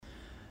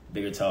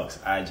Bigger Talks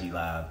IG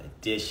Live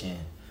edition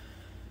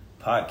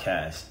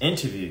podcast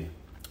interview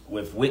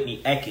with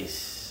Whitney Eckis,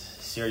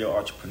 serial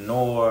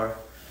entrepreneur,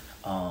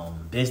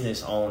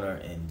 business owner,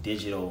 and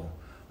digital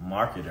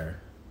marketer.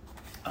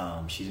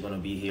 She's going to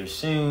be here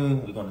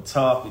soon. We're going to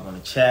talk. We're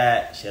going to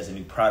chat. She has a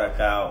new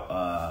product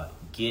out.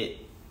 Get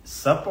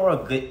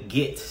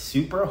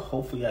Super.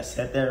 Hopefully I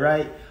said that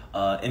right.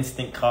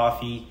 Instant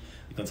coffee.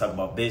 We're going to talk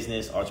about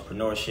business,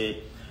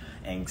 entrepreneurship,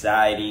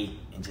 anxiety,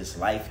 and just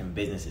life and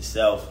business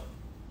itself.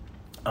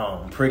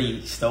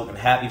 Pretty stoked and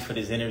happy for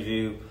this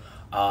interview.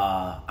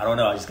 I don't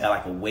know. I just got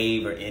like a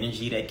wave or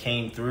energy that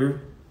came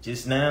through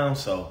just now.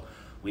 So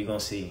we're going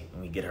to see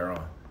when we get her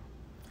on.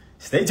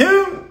 Stay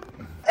tuned.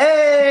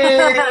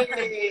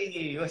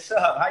 Hey, what's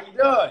up? How you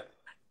doing?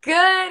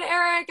 Good,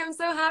 Eric. I'm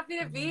so happy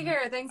to be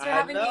here. Thanks for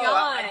having me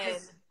on.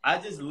 I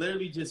just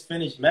literally just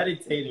finished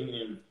meditating,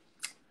 and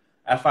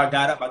after I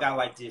got up, I got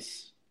like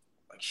this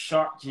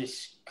sharp,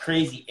 just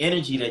crazy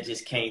energy that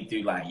just came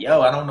through. Like,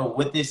 yo, I don't know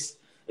what this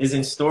is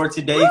in store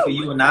today for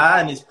you and I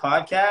in this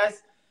podcast,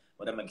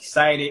 but I'm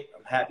excited.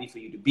 I'm happy for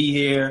you to be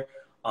here.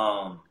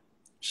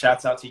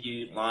 Shouts out to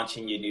you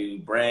launching your new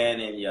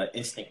brand and your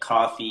instant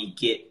coffee.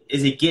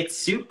 Is it Get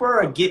Super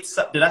or Get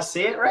Sup? Did I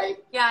say it right?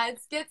 Yeah,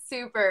 it's Get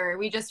Super.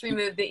 We just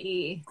removed the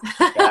E.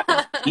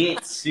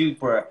 Get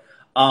Super.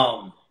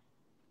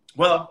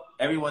 Well,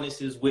 everyone,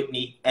 this is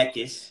Whitney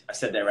Eckis. I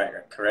said that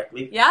right,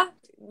 correctly? Yeah.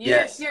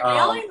 Yes. You're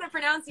nailing the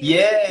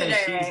pronunciation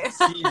today.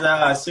 She's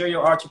a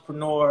serial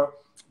entrepreneur,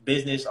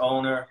 business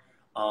owner.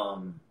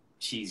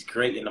 She's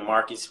great in the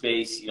market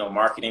space,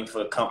 marketing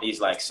for companies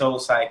like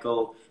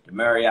SoulCycle, the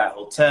Marriott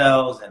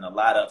hotels, and a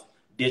lot of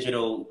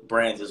digital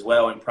brands as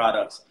well and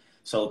products.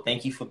 So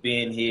thank you for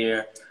being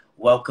here.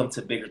 Welcome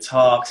to Bigger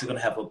Talks. We're going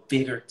to have a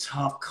bigger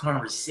talk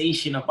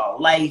conversation about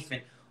life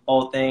and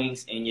all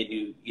things in your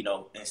new,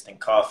 instant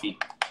coffee.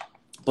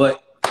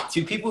 But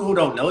to people who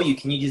don't know you,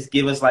 can you just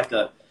give us like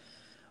a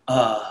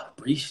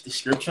brief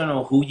description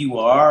of who you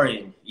are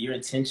and your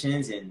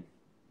intentions and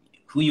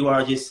who you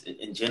are just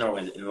in general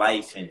in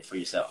life and for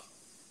yourself?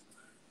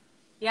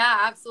 Yeah,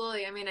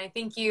 absolutely. I mean, I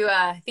think you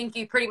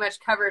pretty much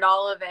covered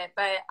all of it,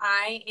 but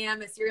I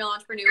am a serial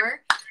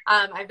entrepreneur.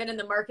 I've been in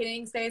the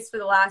marketing space for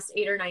the last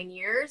 8 or 9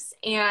 years.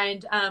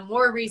 And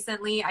more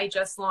recently, I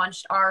just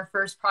launched our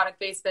first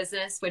product-based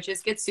business, which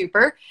is Get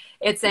Super.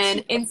 It's an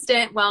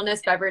instant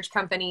wellness beverage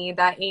company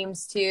that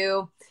aims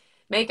to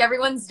make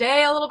everyone's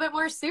day a little bit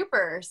more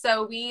super.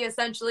 So we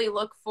essentially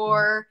look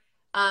for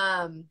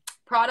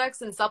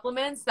products and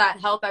supplements that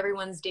help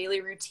everyone's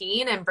daily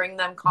routine and bring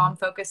them calm,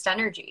 focused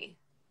energy.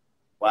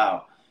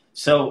 Wow.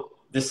 So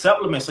the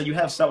supplements, so you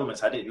have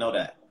supplements. I didn't know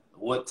that.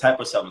 What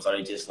type of supplements? Are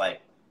they just like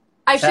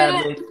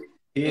tablet pills?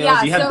 Yeah,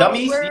 do you have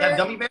dummies? Do you have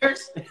gummy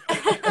bears?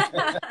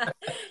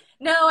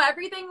 No,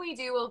 everything we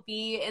do will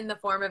be in the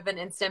form of an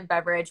instant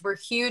beverage. We're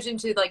huge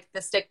into like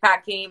the stick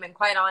pack game. And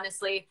quite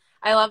honestly,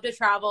 I love to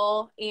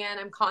travel and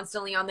I'm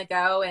constantly on the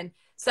go. And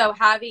so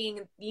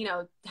having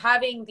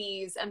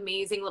these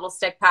amazing little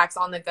stick packs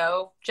on the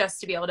go just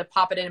to be able to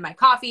pop it into my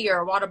coffee or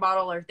a water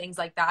bottle or things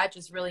like that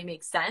just really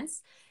makes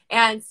sense.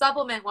 And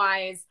supplement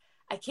wise,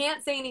 I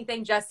can't say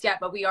anything just yet,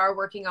 but we are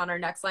working on our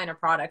next line of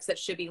products that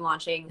should be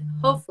launching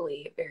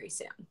hopefully very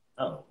soon.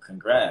 Oh,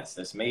 congrats.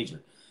 That's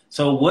major.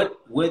 So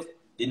what was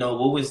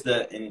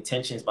the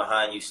intentions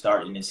behind you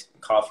starting this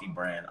coffee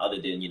brand other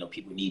than,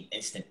 people need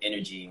instant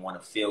energy and want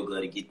to feel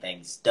good and get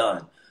things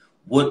done?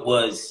 What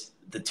was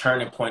the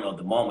turning point of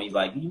the moment? You're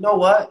like, you know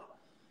what?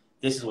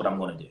 This is what I'm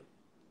going to do.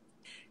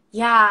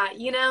 Yeah.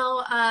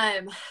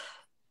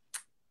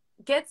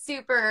 Get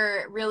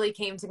Super really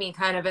came to me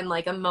kind of in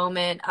like a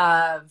moment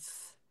of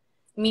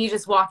me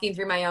just walking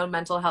through my own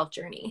mental health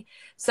journey.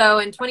 So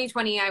in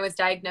 2020, I was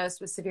diagnosed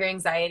with severe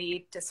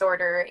anxiety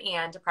disorder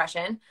and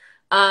depression.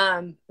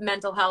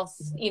 Mental health,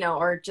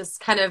 or just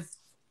kind of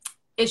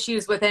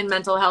issues within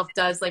mental health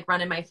does like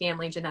run in my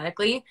family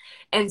genetically.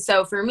 And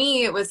so for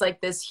me, it was like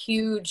this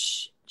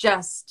huge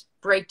just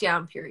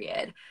breakdown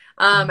period.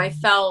 I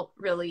felt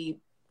really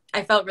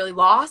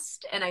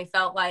lost, and I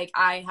felt like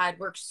I had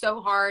worked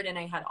so hard and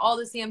I had all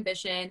this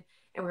ambition,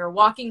 and we were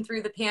walking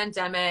through the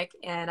pandemic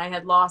and I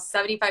had lost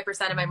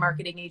 75% of my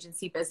marketing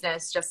agency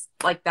business just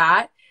like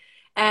that.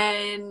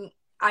 And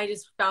I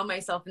just found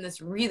myself in this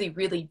really,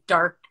 really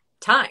dark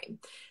time.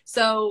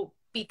 So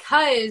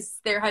because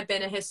there had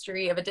been a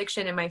history of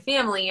addiction in my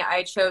family,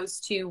 I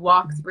chose to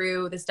walk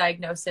through this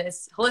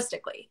diagnosis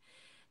holistically.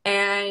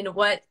 And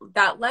what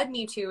that led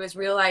me to is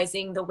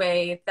realizing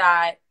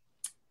that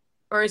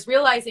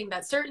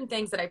certain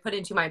things that I put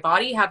into my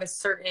body have a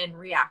certain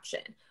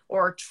reaction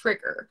or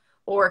trigger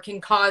or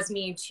can cause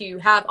me to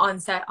have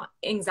onset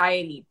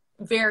anxiety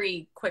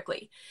very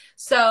quickly.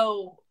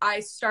 So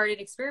I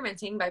started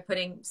experimenting by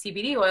putting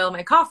CBD oil in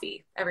my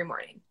coffee every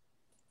morning.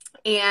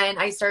 And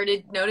I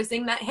started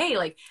noticing that, hey,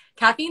 like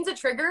caffeine's a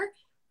trigger,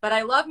 but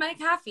I love my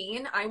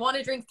caffeine. I want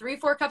to drink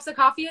 3-4 cups of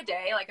coffee a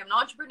day. Like I'm an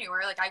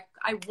entrepreneur. Like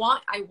I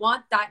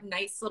want that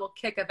nice little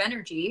kick of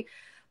energy,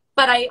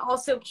 but I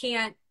also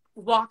can't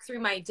walk through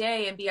my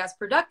day and be as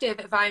productive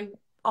if I'm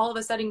all of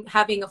a sudden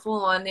having a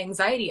full-on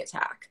anxiety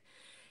attack.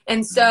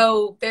 And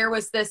so there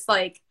was this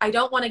like, I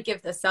don't want to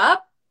give this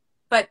up,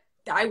 but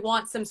I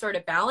want some sort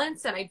of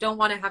balance, and I don't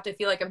want to have to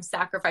feel like I'm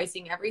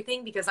sacrificing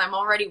everything because I'm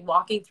already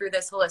walking through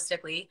this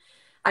holistically.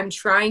 I'm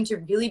trying to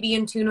really be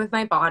in tune with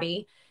my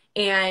body.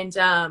 And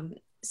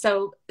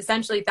so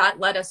essentially that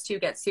led us to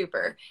Get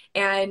Super.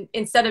 And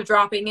instead of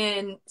dropping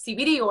in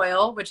CBD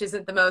oil, which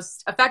isn't the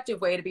most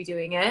effective way to be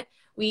doing it,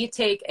 we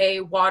take a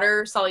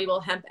water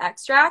soluble hemp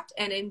extract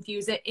and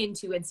infuse it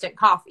into instant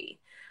coffee.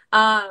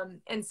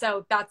 And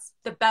so that's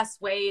the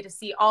best way to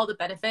see all the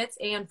benefits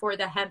and for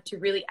the hemp to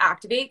really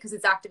activate, because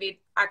it's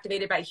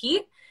activated by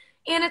heat,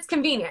 and it's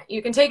convenient.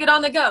 You can take it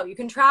on the go. You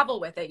can travel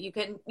with it. You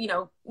can,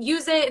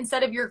 use it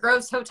instead of your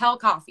gross hotel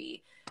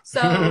coffee.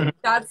 So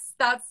that's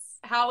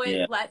how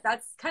it Yeah.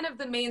 that's kind of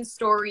the main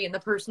story and the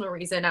personal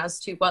reason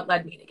as to what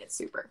led me to Get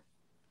Super.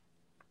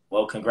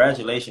 Well,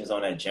 congratulations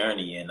on that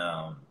journey and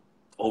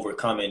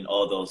overcoming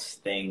all those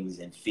things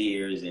and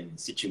fears and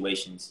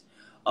situations.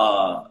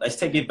 Let's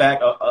take it back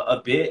a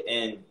bit.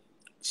 And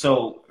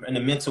so in the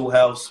mental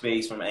health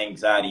space from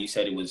anxiety, you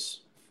said it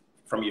was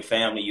from your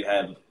family. You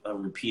have a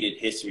repeated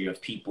history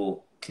of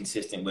people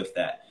consistent with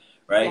that,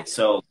 right? Yeah.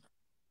 So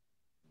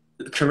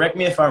correct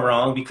me if I'm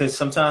wrong, because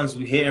sometimes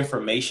we hear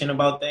information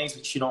about things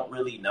that you don't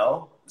really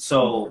know.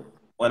 So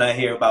when I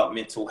hear about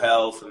mental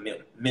health and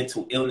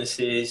mental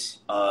illnesses,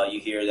 you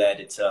hear that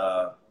it's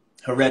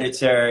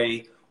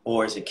hereditary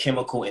or is a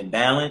chemical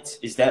imbalance.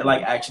 Is that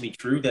like actually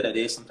true, that it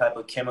is some type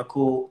of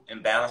chemical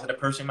imbalance that a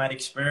person might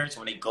experience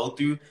when they go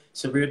through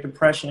severe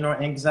depression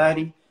or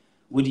anxiety?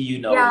 What do you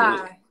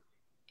know?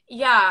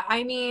 Yeah,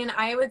 I mean,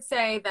 I would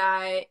say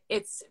that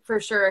it's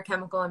for sure a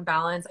chemical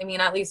imbalance. I mean,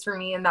 at least for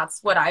me, and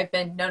that's what I've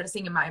been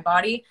noticing in my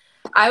body.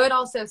 I would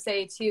also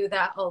say, too,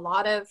 that a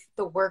lot of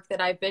the work that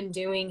I've been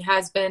doing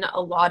has been a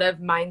lot of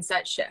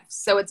mindset shifts.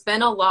 So it's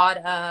been a lot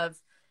of,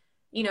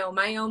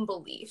 my own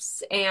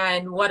beliefs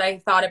and what I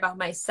thought about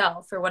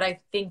myself or what I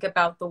think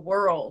about the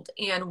world,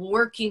 and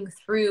working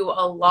through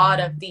a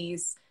lot of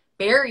these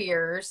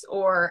barriers,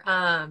 or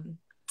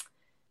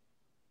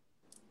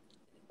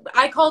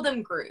I call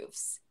them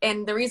grooves.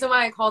 And the reason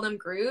why I call them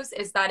grooves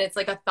is that it's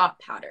like a thought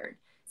pattern.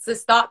 It's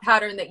this thought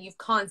pattern that you've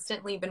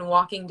constantly been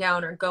walking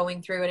down or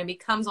going through, and it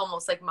becomes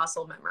almost like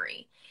muscle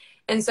memory.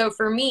 And so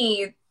for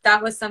me,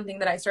 that was something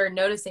that I started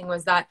noticing,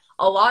 was that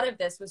a lot of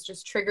this was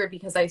just triggered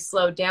because I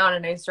slowed down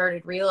and I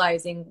started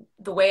realizing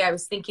the way I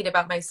was thinking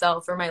about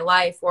myself or my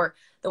life, or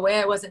the way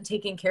I wasn't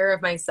taking care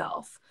of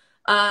myself.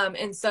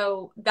 And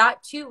so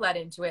that too led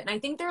into it. And I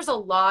think there's a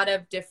lot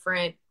of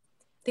different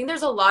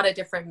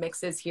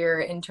mixes here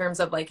in terms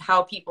of like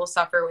how people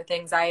suffer with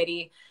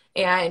anxiety.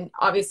 And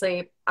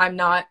obviously I'm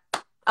not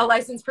a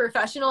licensed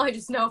professional. I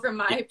just know from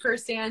my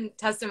firsthand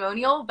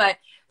testimonial, but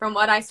from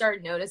what I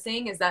started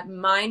noticing is that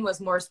mine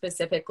was more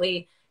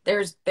specifically, there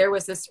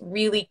was this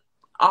really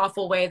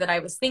awful way that I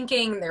was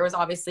thinking. There was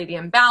obviously the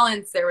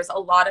imbalance. There was a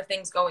lot of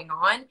things going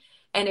on,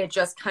 and it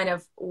just kind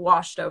of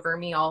washed over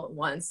me all at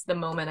once the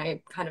moment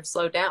I kind of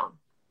slowed down.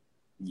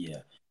 Yeah.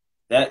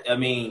 I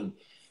mean,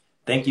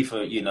 thank you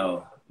for,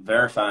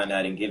 verifying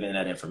that and giving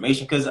that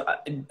information. Because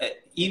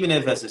even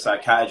if as a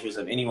psychiatrist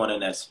of anyone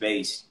in that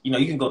space, you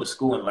can go to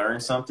school and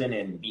learn something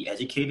and be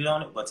educated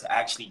on it, but to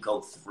actually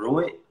go through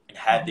it and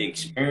have the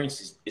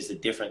experience is a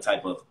different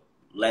type of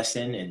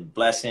lesson and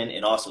blessing,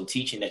 and also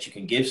teaching that you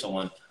can give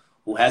someone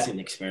who hasn't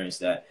experienced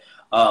that.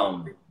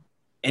 And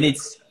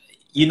it's,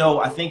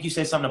 I think you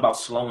said something about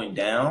slowing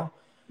down.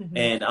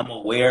 And I'm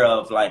aware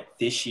of like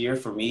this year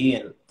for me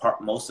and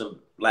most of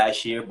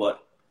last year,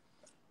 but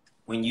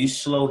when you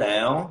slow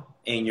down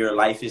and your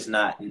life is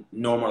not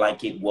normal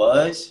like it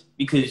was,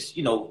 because,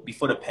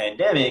 before the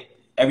pandemic,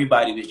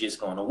 everybody was just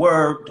going to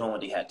work, doing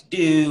what they had to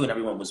do, and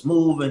everyone was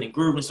moving and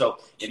grooving. So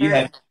if you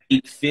have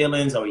deep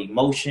feelings or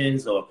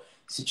emotions or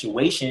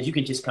situations, you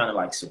can just kind of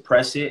like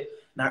suppress it,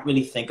 not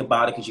really think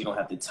about it because you don't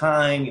have the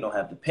time, you don't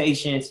have the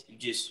patience.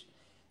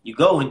 You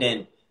go, and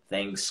then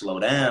things slow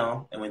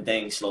down. And when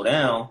things slow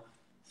down,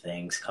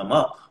 things come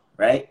up,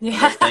 right?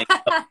 Yeah.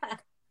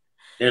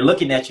 They're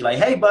looking at you like,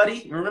 hey,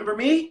 buddy, remember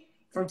me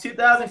from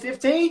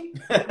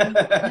 2015?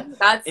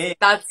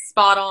 That's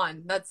spot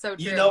on. That's so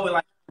true.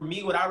 Like for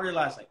me, what I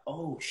realized, like,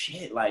 oh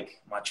shit, like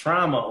my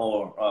trauma,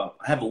 or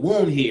I have a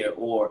wound here,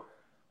 or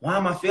why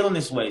am I feeling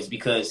this way? Is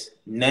because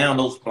now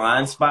those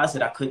blind spots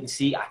that I couldn't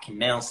see, I can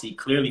now see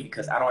clearly,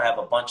 because I don't have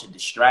a bunch of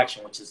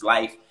distraction, which is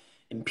life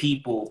and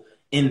people,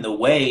 in the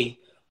way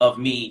of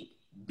me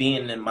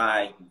being in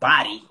my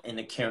body in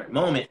the current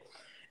moment.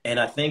 And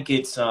I think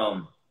it's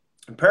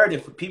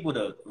imperative for people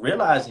to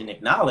realize and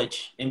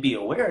acknowledge and be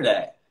aware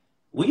that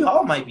we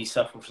all might be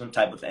suffering from some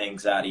type of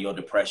anxiety or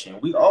depression.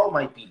 We all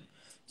might be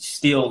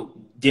still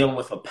dealing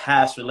with a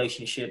past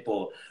relationship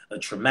or a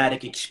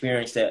traumatic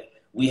experience that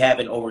we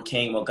haven't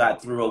overcame or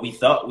got through, or we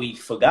thought we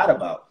forgot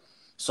about.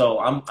 So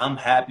I'm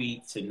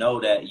happy to know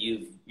that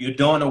you're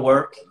doing the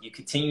work, you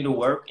continue to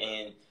work,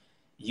 and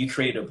you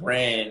create a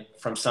brand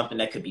from something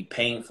that could be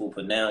painful,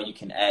 but now you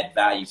can add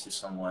value to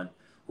someone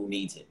who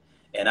needs it.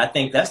 And I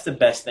think that's the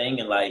best thing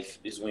in life,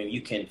 is when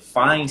you can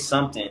find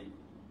something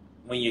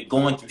when you're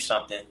going through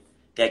something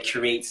that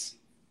creates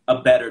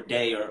a better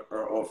day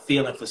or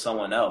feeling for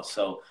someone else.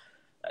 So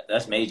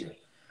that's major.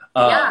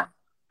 Yeah.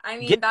 I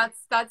mean, Get,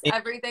 that's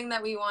everything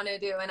that we want to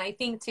do. And I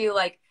think too,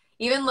 like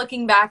even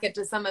looking back at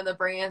to some of the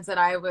brands that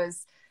I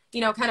was,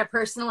 kind of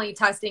personally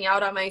testing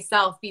out on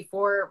myself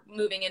before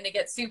moving in to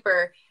Get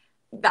Super,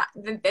 that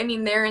I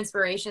mean, they're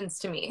inspirations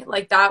to me.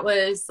 Like that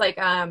was like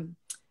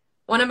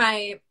one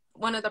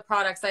of the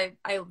products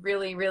I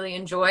really, really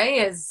enjoy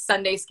is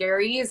Sunday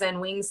Scaries and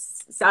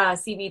Wings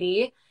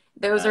CBD.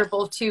 Those are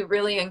both two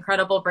really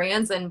incredible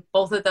brands, and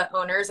both of the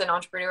owners and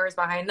entrepreneurs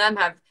behind them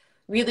have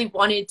really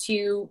wanted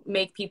to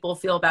make people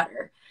feel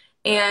better.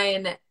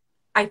 And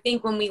I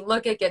think when we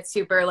look at Get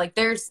Super, like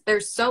there's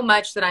so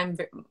much that I'm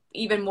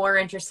even more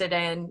interested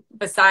in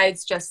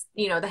besides just,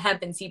 the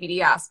hemp and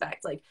CBD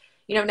aspect. Like,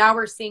 now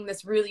we're seeing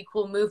this really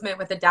cool movement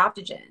with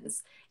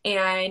adaptogens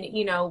and,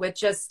 with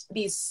just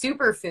these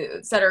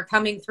superfoods that are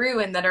coming through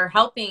and that are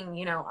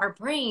helping, our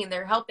brain,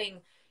 they're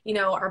helping,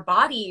 our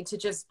body to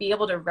just be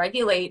able to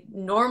regulate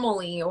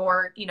normally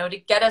or,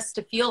 to get us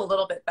to feel a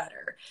little bit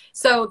better.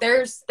 So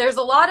there's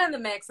a lot in the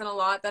mix and a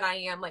lot that I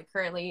am like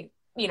currently,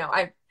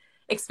 I'm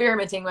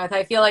experimenting with.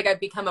 I feel like I've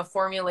become a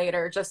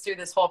formulator just through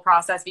this whole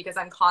process because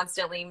I'm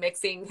constantly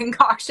mixing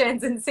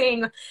concoctions and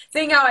seeing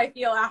how I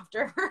feel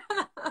after.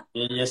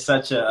 you're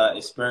such a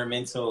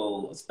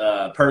experimental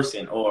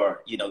person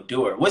or,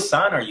 doer. What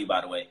sign are you,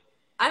 by the way?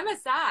 I'm a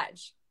Sag.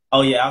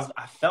 Oh yeah,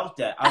 I felt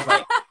that. I was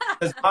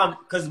like,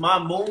 because my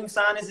moon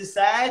sign is a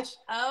Sag.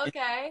 Oh,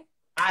 okay.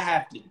 I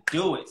have to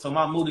do it. So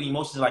my mood and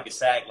emotions is like a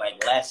Sag.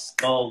 Like, let's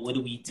go. What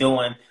are we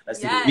doing? Let's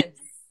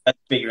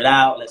figure it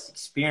out. Let's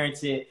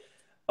experience it.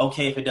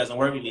 Okay, if it doesn't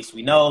work, at least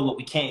we know. But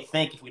we can't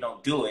think if we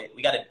don't do it.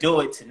 We got to do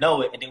it to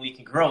know it, and then we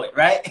can grow it,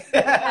 right?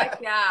 Heck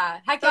yeah.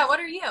 What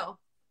are you?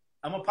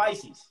 I'm a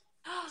Pisces.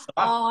 So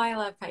I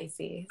love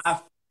Pisces. I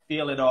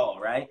feel it all,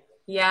 right?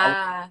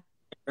 Yeah.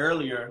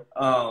 Earlier,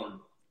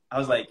 I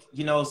was like,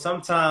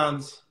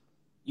 sometimes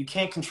you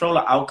can't control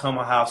the outcome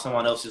of how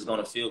someone else is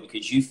going to feel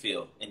because you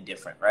feel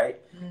indifferent, right?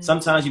 Mm-hmm.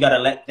 Sometimes you got to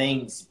let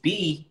things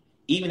be,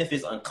 even if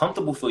it's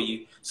uncomfortable for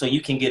you, so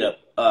you can get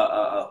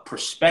a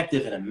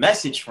perspective and a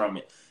message from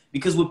it.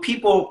 Because what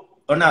people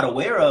are not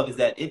aware of is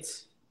that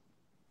it's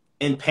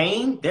in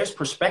pain, there's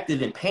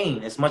perspective in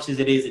pain as much as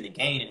it is in the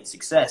gain and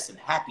success and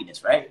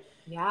happiness, right?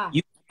 Yeah.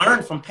 You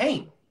learn from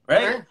pain,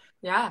 right? Sure.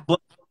 Yeah.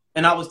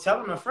 And I was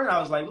telling my friend,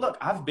 I was like, look,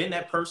 I've been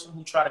that person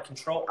who try to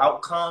control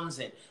outcomes,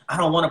 and I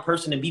don't want a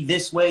person to be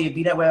this way or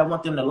be that way. I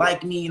want them to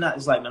like me. And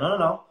it's like,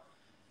 no.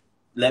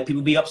 Let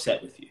people be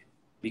upset with you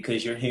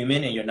because you're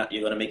human and you're going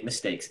to make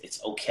mistakes.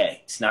 It's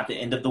okay. It's not the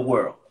end of the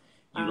world.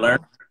 You learn,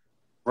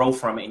 grow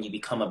from it, and you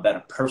become a better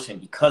person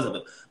because of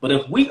it. But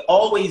if we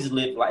always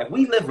live life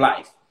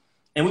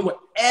and we want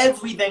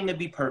everything to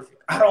be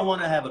perfect, I don't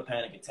want to have a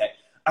panic attack.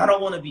 I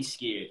don't want to be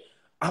scared.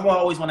 I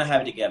always want to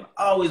have it together.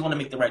 I always want to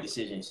make the right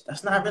decisions.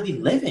 That's not really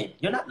living.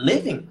 You're not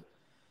living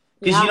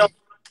because you don't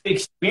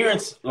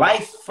experience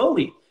life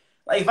fully.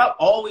 Like if I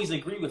always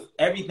agree with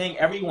everything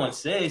everyone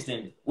says,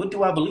 then what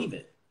do I believe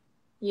in?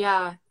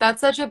 Yeah,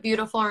 that's such a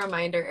beautiful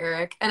reminder,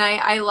 Eric. And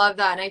I love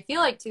that. And I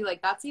feel like too,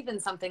 like that's even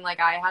something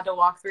like I had to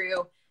walk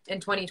through in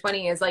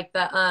 2020 is like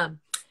I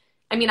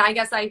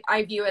guess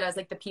I view it as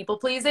like the people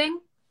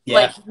pleasing. Yeah.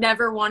 Like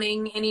never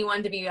wanting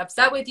anyone to be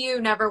upset with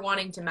you, never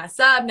wanting to mess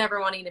up, never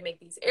wanting to make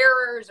these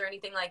errors or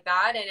anything like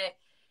that. And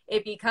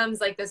it becomes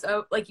like this,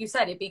 like you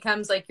said, it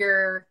becomes like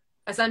you're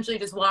essentially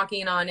just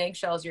walking on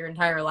eggshells your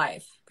entire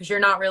life because you're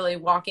not really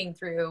walking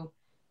through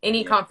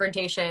any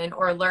confrontation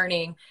or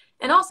learning.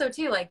 And also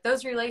too, like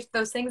those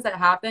things that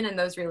happen in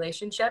those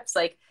relationships,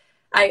 like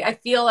I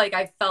feel like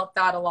I felt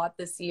that a lot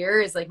this year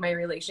is like my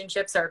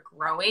relationships are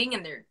growing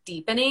and they're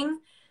deepening.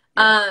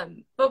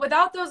 But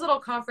without those little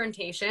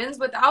confrontations,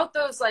 without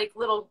those like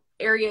little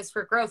areas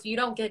for growth, you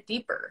don't get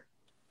deeper.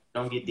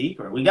 Don't get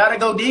deeper. We got to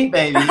go deep,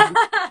 baby.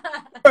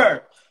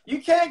 You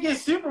can't get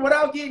super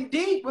without getting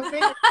deep. You know what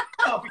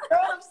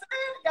I'm saying?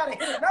 You got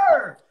to hit a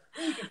nerve.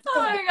 Oh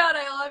my God,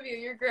 I love you.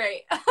 You're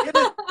great. It's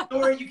a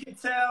story you can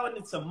tell, and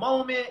it's a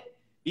moment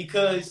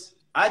because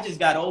I just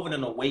got over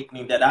an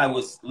awakening that I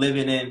was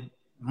living in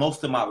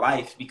most of my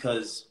life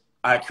because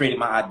I created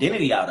my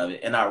identity out of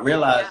it. And I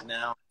realize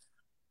now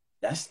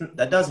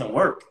that doesn't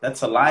work.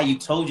 That's a lie you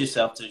told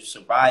yourself to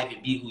survive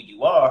and be who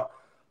you are,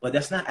 but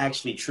that's not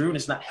actually true, and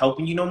it's not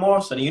helping you no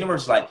more. So the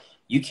universe is like,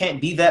 you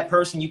can't be that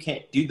person. You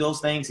can't do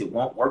those things. It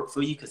won't work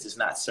for you because it's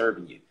not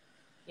serving you.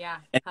 Yeah.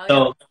 And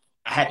so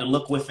I had to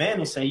look within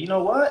and say, you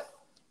know what?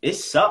 It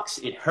sucks.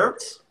 It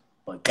hurts.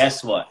 But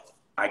guess what?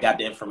 I got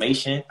the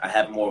information. I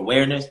have more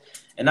awareness,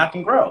 and I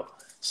can grow.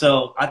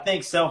 So I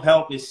think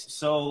self-help is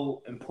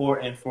so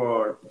important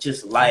for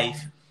just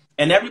life.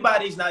 And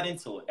everybody's not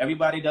into it.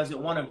 Everybody doesn't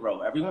want to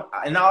grow.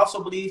 And I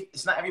also believe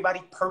it's not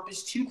everybody's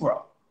purpose to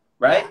grow,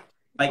 right?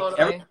 Like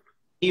everyone's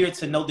here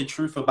to know the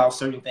truth about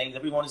certain things.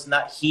 Everyone is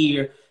not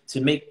here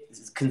to make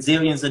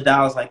gazillions of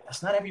dollars. Like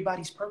that's not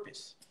everybody's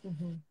purpose.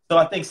 Mm-hmm. So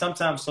I think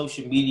sometimes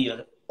social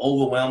media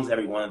overwhelms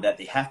everyone that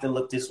they have to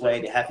look this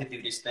way. They have to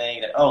do this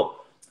thing. That, oh,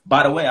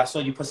 by the way, I saw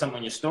you put something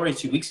on your story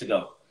 2 weeks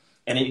ago.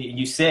 And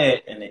you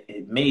said, and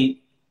it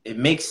made it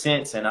makes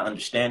sense and I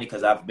understand it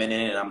because I've been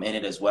in it and I'm in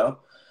it as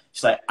well.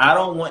 It's like, I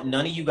don't want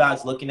none of you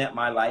guys looking at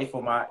my life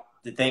or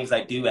the things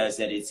I do as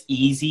that it's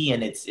easy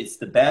and it's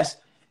the best.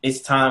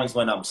 It's times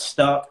when I'm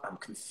stuck, I'm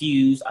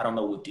confused, I don't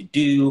know what to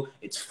do.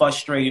 It's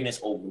frustrating,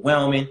 it's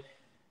overwhelming.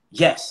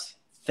 Yes,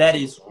 that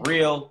is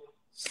real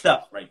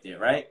stuff right there,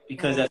 right?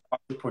 Because as an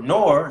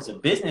entrepreneur, as a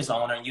business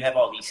owner, and you have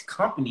all these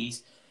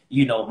companies,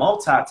 you know,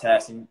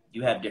 multitasking,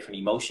 you have different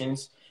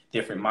emotions,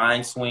 different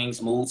mind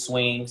swings, mood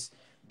swings,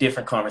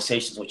 different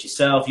conversations with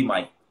yourself. You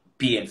might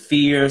be in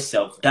fear,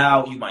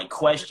 self-doubt, you might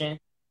question,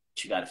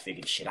 but you got to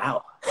figure the shit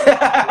out.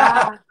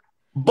 Yeah,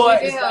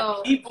 But you it's like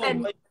do. people,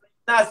 And it's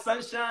not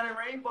sunshine and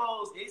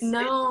rainbows. It's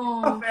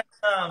no. tough at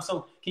times.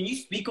 So can you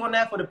speak on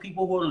that for the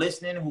people who are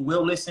listening, who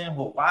will listen,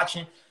 who are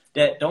watching,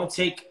 that don't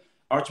take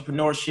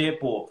entrepreneurship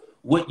or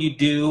what you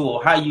do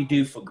or how you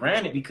do for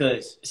granted,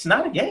 because it's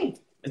not a game.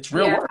 It's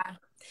real Yeah. work.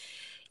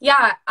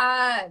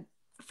 Yeah,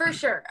 for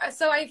sure.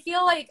 So I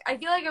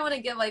want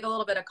to give like a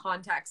little bit of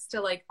context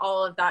to like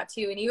all of that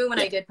too. And even when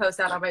I did post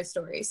that on my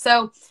story.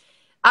 So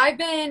I've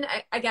been,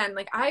 again,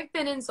 like I've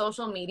been in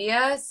social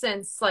media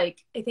since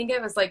like, I think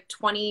it was like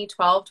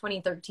 2012,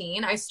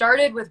 2013. I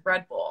started with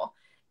Red Bull,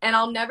 and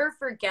I'll never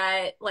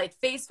forget, like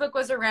Facebook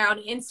was around,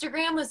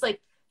 Instagram was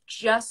like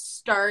just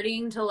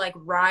starting to like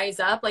rise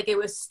up. Like it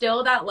was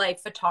still that like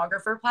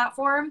photographer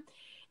platform.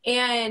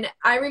 And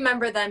I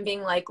remember them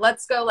being like,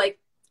 let's go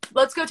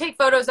take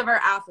photos of our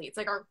athletes,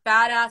 like our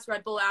badass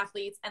Red Bull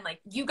athletes. And like,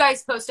 you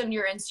guys post them to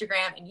your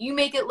Instagram and you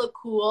make it look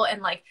cool.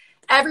 And like,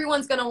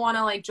 everyone's going to want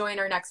to like join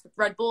our next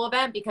Red Bull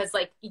event because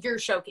like you're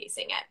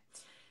showcasing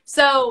it.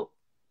 So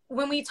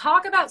when we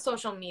talk about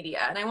social media,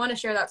 and I want to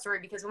share that story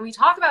because when we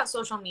talk about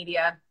social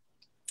media,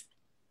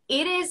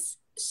 it is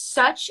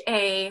such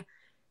a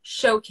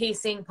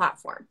showcasing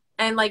platform.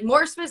 And like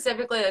more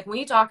specifically, like when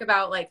we talk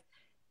about like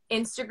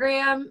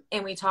Instagram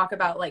and we talk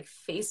about like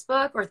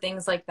Facebook or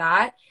things like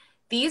that,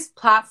 these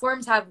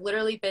platforms have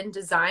literally been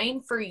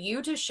designed for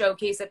you to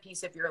showcase a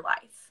piece of your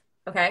life.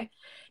 Okay.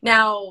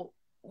 Now,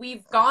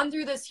 we've gone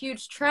through this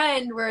huge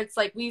trend where it's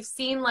like we've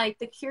seen like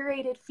the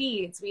curated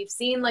feeds, we've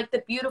seen like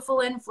the beautiful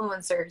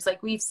influencers,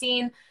 like we've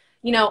seen,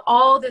 you know,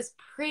 all this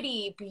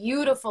pretty,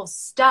 beautiful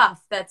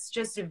stuff that's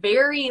just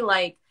very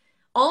like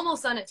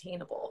almost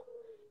unattainable.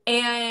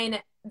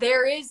 And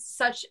there is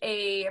such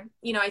a,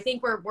 you know, I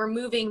think we're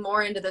moving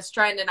more into this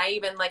trend. And I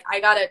even like,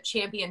 I got to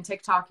champion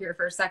TikTok here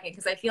for a second,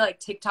 because I feel like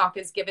TikTok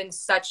has given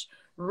such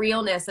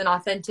realness and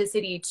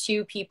authenticity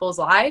to people's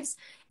lives.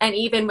 And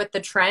even with the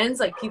trends,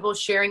 like people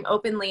sharing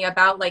openly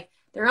about like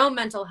their own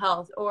mental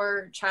health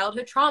or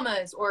childhood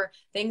traumas or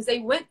things they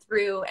went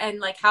through and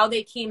like how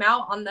they came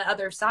out on the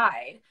other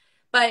side.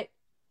 But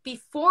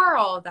before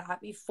all of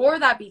that, before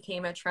that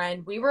became a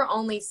trend, we were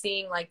only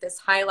seeing like this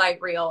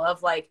highlight reel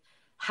of like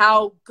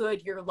how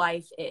good your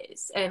life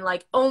is and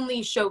like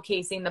only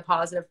showcasing the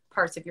positive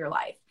parts of your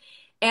life.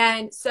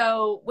 And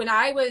so when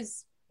I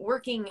was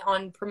working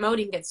on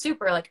promoting Get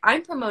Super, like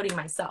I'm promoting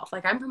myself,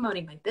 like I'm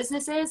promoting my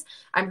businesses,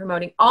 I'm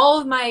promoting all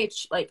of my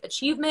like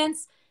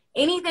achievements,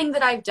 anything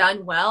that I've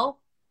done well,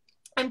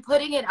 I'm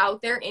putting it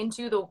out there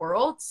into the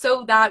world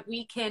so that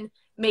we can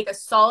make a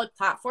solid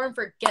platform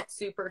for Get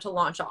Super to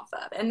launch off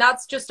of. And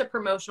that's just a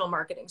promotional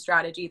marketing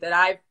strategy that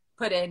I've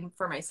put in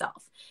for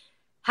myself.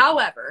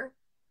 However,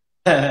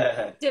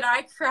 did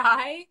I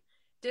cry?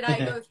 Did I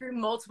go through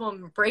multiple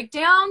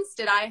breakdowns?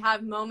 Did I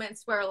have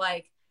moments where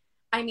like,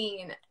 I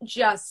mean,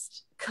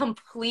 just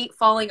complete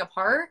falling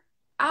apart?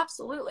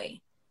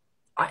 Absolutely.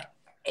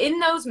 In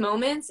those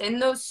moments, in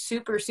those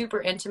super,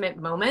 super intimate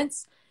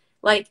moments,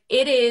 like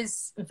it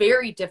is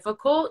very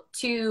difficult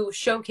to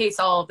showcase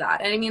all of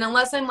that. And I mean,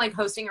 unless I'm like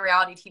hosting a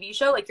reality TV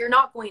show, like you're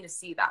not going to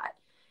see that.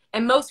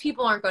 And most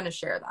people aren't going to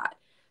share that.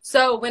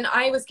 So when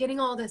I was getting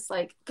all this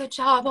like, good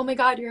job, oh my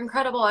God, you're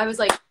incredible, I was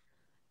like,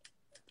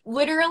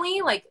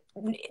 literally, like,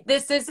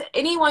 this is,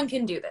 anyone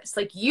can do this.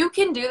 Like you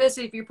can do this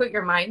if you put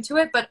your mind to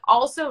it, but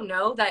also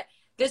know that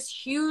this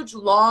huge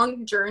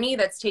long journey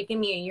that's taken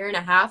me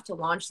 1.5 years to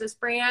launch this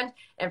brand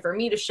and for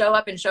me to show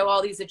up and show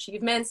all these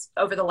achievements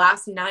over the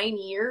last 9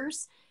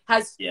 years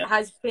has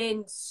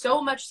been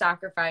so much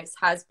sacrifice,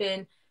 has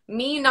been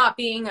me not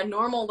being a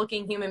normal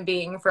looking human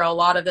being for a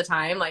lot of the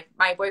time. Like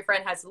my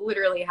boyfriend has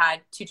literally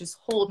had to just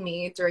hold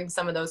me during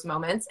some of those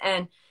moments.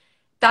 And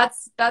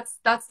that's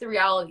the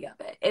reality of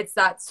it. It's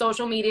that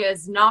social media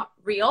is not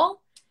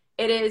real.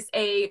 It is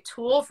a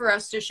tool for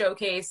us to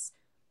showcase,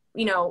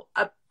 you know,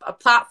 a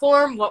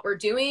platform, what we're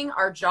doing,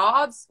 our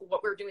jobs,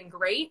 what we're doing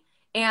great.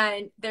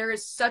 And there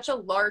is such a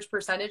large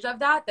percentage of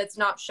that that's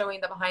not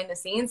showing the behind the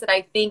scenes that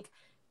I think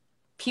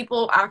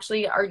people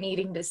actually are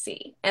needing to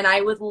see. And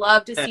I would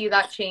love to see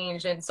that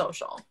change in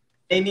social.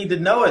 They need to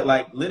know it.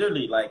 Like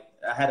literally, like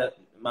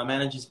my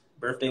manager's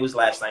birthday was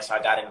last night, so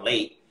I got in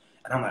late.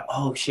 And I'm like,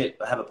 oh shit,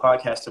 I have a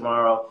podcast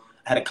tomorrow.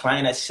 I had a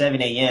client at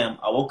 7 a.m.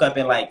 I woke up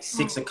at like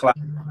 6 o'clock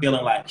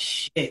feeling like,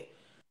 shit,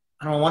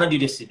 I don't want to do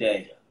this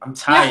today. I'm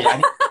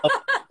tired.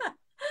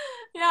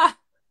 Yeah.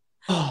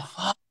 Oh,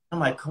 fuck. I'm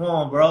like, come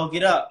on, bro,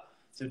 get up.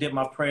 So I did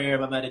my prayer,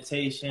 my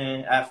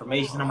meditation,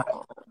 affirmation. I'm like,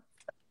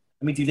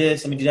 let me do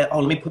this, let me do that. Oh,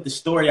 let me put the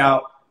story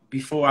out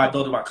before I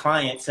go to my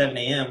client, 7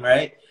 a.m.,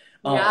 right?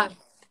 Yeah.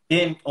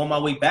 Then on my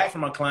way back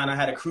from my client, I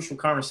had a crucial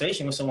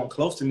conversation with someone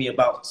close to me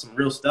about some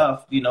real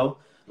stuff, you know,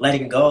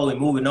 letting go and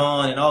moving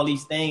on and all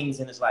these things.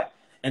 And it's like,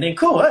 and then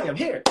cool, hey, I'm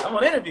here. I'm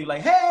on interview.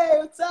 Like, hey,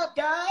 what's up,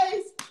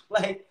 guys?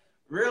 Like,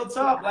 real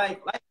talk.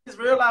 Like it's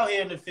real out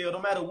here in the field.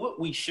 No matter what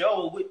we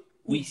show, what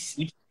we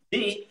see.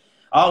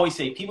 I always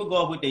say people go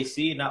off what they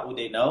see, not what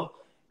they know.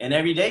 And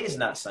every day is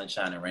not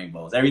sunshine and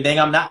rainbows. Every day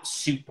I'm not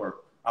super.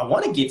 I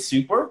want to get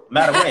super. No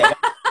matter what.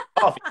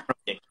 Coffee.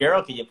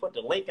 Girl, can you put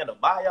the link in the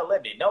bio?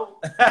 Let me know.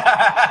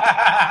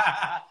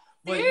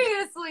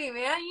 Seriously,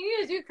 man, you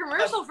need to do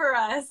commercial for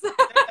us.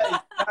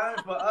 It's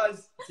time for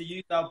us to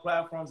use our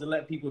platforms to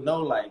let people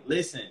know, like,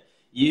 listen,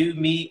 you,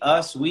 me,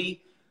 us,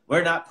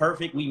 we're not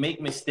perfect. We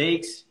make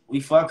mistakes. We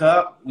fuck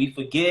up. We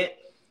forget.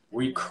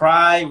 We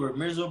cry. We're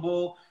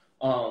miserable.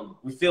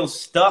 We feel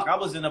stuck. I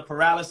was in a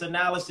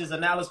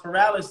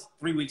analysis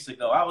 3 weeks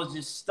ago. I was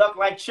just stuck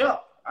like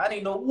Chuck. I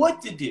didn't know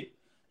what to do.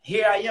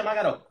 Here I am. I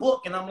got a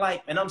book, and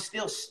I'm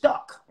still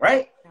stuck,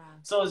 right? Yeah.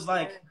 So it's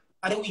like,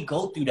 how do we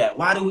go through that?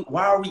 Why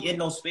are we in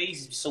those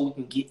phases so we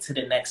can get to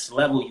the next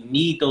level? You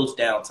need those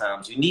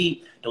downtimes. You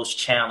need those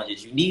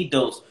challenges. You need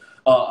those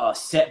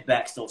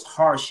setbacks, those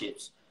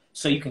hardships,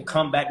 so you can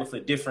come back with a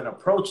different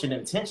approach and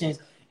intentions,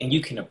 and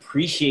you can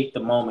appreciate the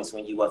moments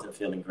when you wasn't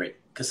feeling great.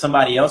 Because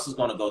somebody else is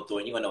going to go through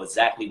it, and you're going to know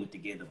exactly what to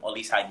give them, or at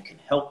least how you can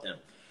help them.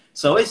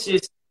 So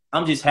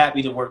I'm just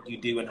happy the work you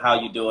do and how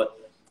you do it.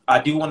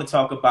 I do want to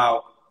talk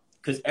about,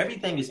 because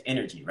everything is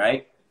energy,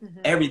 right? Mm-hmm.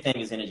 Everything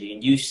is energy.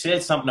 And you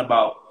said something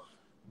about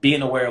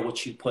being aware of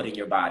what you put in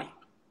your body.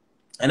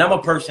 And I'm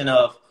a person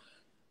of,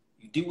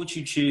 you do what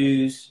you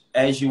choose,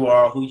 as you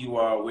are, who you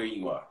are, where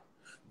you are.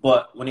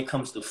 But when it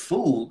comes to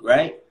food,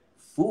 right?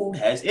 Food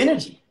has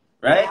energy,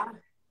 right? Yeah.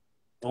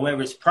 But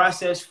whether it's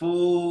processed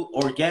food,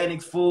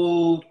 organic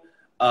food,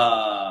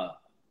 it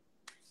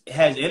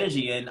has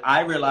energy. And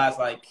I realized,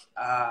 like,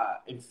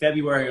 in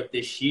February of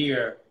this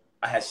year,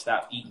 I had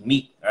stopped eating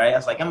meat, right? I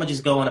was like, I'm going to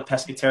just go on a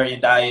pescatarian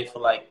diet for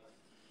like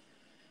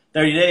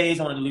 30 days.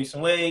 I wanted to lose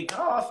some weight.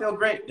 Oh, I feel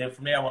great. Then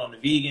from there, I went on the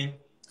vegan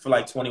for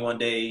like 21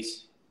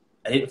 days.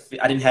 I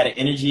didn't have the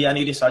energy I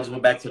needed, so I just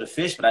went back to the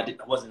fish, but I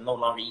wasn't no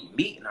longer eating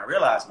meat. And I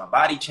realized my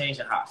body changed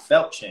and how I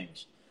felt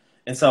changed.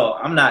 And so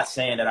I'm not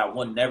saying that I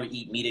will never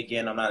eat meat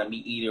again. I'm not a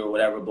meat eater or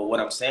whatever. But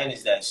what I'm saying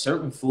is that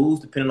certain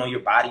foods, depending on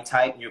your body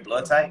type and your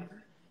blood type,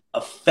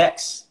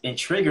 affects and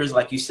triggers,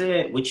 like you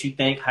said, what you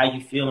think, how you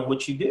feel, and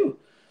what you do.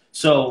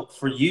 So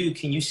for you,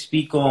 can you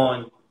speak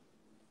on,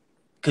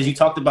 because you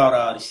talked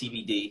about the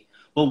CBD,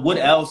 but what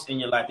else in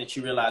your life that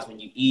you realize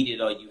when you eat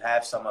it or you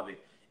have some of it,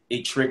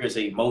 it triggers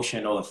an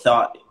emotion or a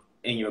thought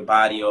in your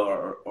body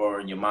or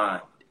in your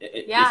mind?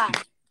 Yeah.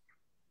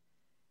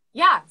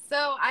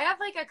 So I have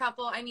like a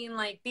couple, I mean,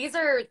 like these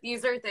are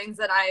things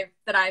that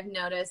I've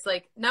noticed.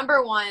 Like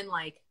number one,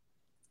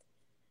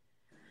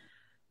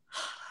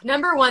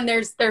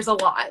 there's a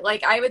lot.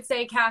 Like I would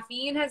say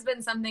caffeine has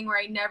been something where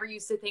I never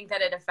used to think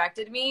that it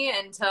affected me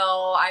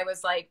until I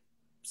was like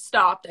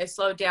stopped. I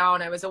slowed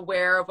down. I was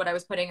aware of what I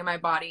was putting in my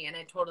body, and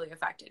it totally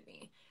affected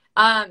me.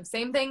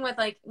 Same thing with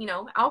like, you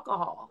know,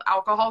 alcohol.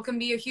 Alcohol can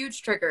be a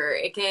huge trigger.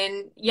 It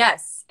can,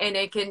 yes. And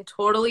it can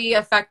totally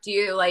affect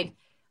you, like,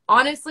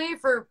 honestly,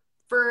 for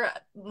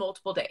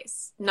multiple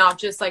days, not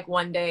just like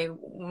one day,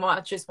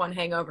 not just one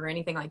hangover or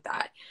anything like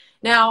that.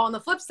 Now, on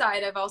the flip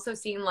side, I've also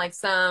seen like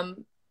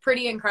some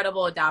pretty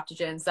incredible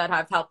adaptogens that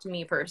have helped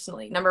me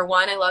personally. Number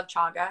one, I love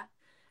chaga.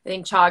 I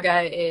think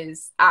chaga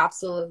is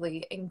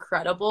absolutely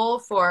incredible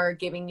for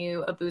giving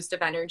you a boost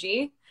of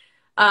energy.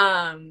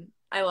 I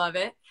love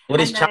it.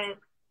 What is chaga?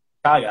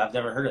 I've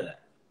never heard of that.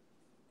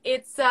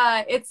 It's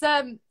I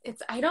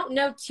don't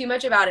know too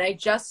much about it. I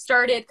just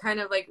started kind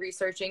of like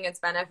researching its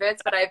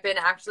benefits, but I've been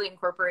actually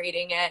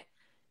incorporating it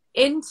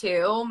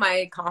into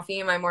my coffee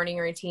and my morning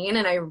routine,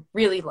 and I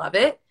really love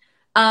it.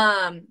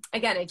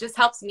 Again, it just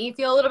helps me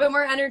feel a little bit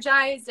more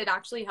energized. It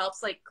actually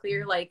helps like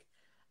clear like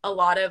a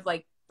lot of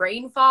like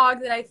brain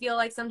fog that I feel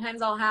like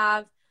sometimes I'll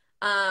have.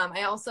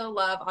 I also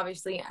love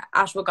obviously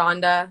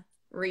ashwagandha,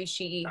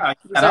 reishi.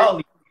 All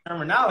these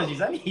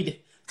terminologies. I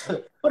need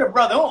to put a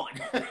brother on.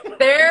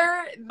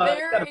 They're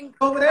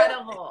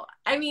incredible.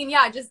 I mean,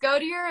 yeah, just go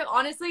to your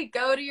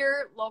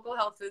local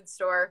health food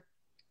store.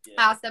 Yeah.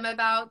 Ask them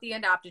about the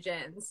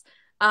adaptogens.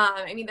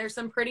 I mean, there's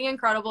some pretty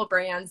incredible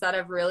brands that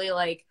have really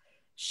like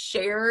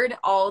shared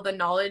all the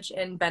knowledge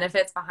and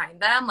benefits behind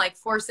them. Like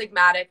Four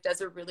Sigmatic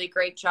does a really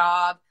great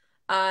job.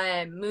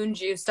 Moon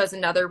Juice does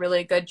another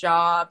really good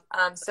job.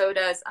 So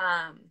does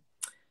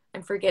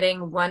I'm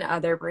forgetting one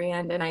other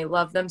brand, and I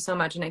love them so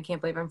much, and I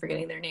can't believe I'm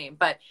forgetting their name.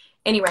 But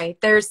anyway,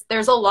 there's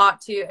a lot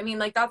to, I mean,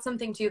 like that's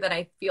something too that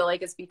I feel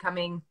like is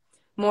becoming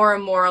more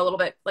and more a little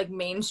bit like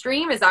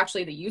mainstream, is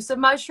actually the use of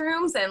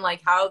mushrooms and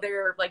like how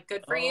they're like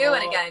good for you.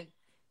 And again,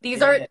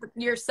 these are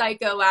your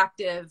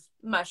psychoactive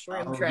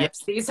mushroom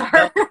trips.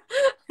 Yeah.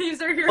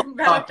 These are your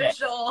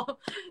beneficial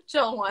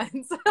chill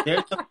ones.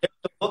 there's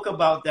a book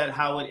about that,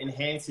 how it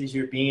enhances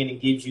your being and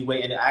gives you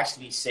weight, and it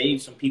actually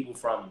saves some people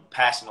from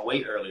passing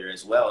away earlier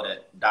as well.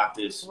 That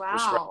doctors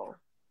prescribe. Wow.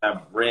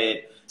 I've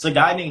read. It's a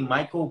guy named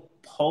Michael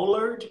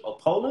Pollard or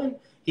Poland.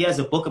 He has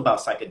a book about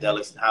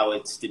psychedelics and how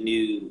it's the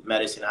new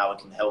medicine, how it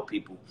can help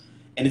people.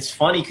 And it's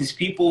funny because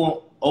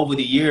people over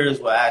the years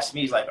will ask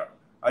me, "It's like,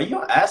 are you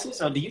on acid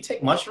or do you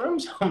take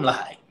mushrooms?" I'm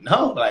like,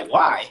 "No." Like,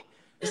 why?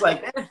 It's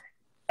like, man,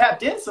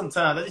 tapped in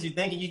sometimes. I just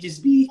thinking you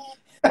just be.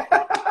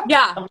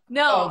 Yeah,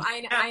 no,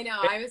 I know.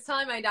 I was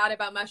telling my dad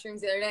about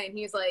mushrooms the other day, and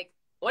he was like,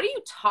 "What are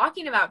you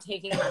talking about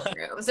taking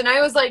mushrooms?" And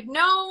I was like,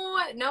 "No,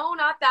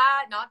 not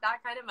that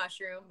kind of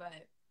mushroom."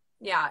 But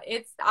yeah,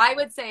 I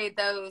would say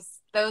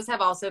those have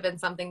also been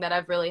something that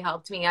have really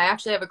helped me. I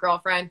actually have a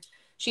girlfriend.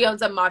 She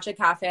owns a matcha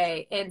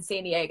cafe in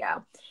San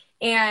Diego,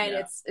 and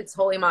Yeah. it's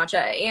Holy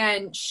Matcha.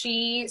 And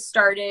she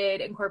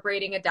started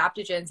incorporating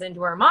adaptogens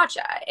into her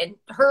matcha, and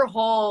her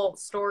whole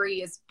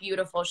story is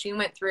beautiful. She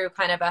went through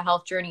kind of a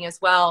health journey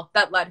as well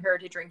that led her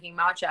to drinking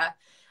matcha.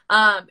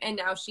 And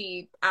now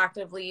she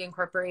actively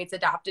incorporates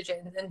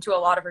adaptogens into a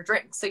lot of her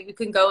drinks. So you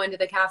can go into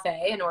the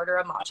cafe and order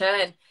a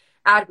matcha and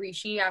add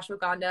reishi,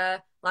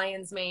 ashwagandha,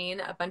 lion's mane,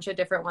 a bunch of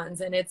different ones,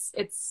 and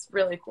it's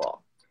really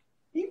cool.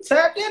 You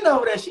tapped in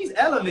over there. She's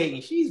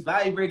elevating. She's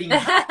vibrating.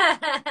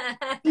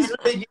 She's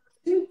really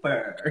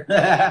super.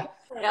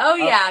 Oh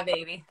yeah,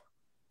 baby.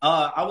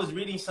 I was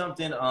reading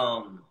something.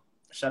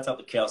 Shouts out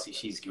to Kelsey.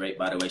 She's great,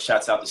 by the way.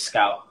 Shouts out to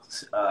Scout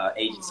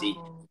Agency.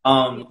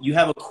 You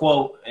have a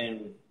quote,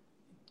 and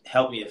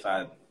help me if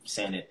I'm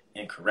saying it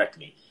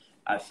incorrectly.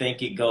 I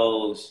think it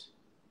goes,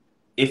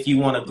 "If you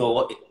want to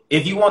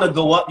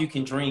go up, you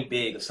can dream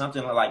big," or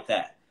something like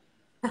that.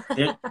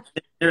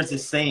 There's a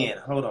saying.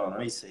 Hold on, let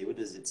me see. What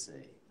does it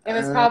say? It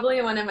was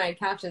probably one of my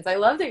captions. I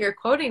love that you're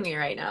quoting me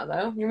right now,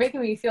 though. You're making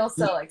me feel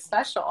so like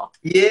special.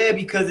 Yeah,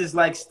 because it's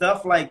like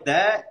stuff like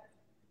that.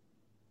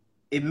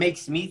 It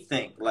makes me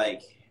think.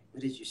 Like,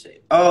 what did you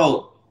say?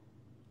 Oh,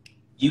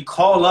 you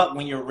call up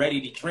when you're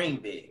ready to dream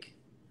big.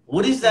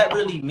 What does that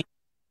really mean?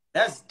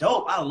 That's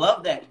dope. I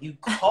love that. You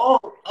call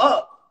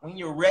up when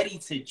you're ready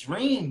to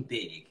dream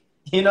big.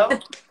 You know?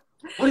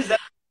 What is that?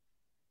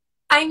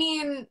 I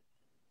mean,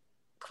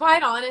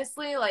 quite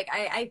honestly, like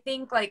I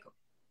think like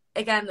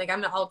again, like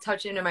I'll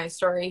touch into my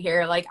story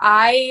here. Like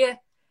I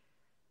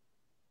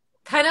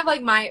kind of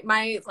like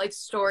my like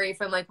story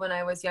from like when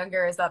I was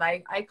younger is that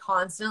I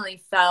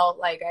constantly felt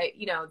like I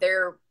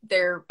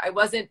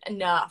wasn't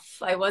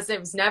enough. It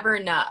was never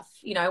enough.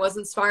 I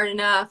wasn't smart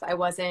enough. I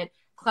wasn't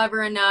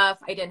clever enough.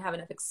 I didn't have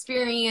enough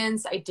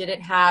experience. I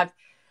didn't have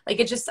like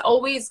it just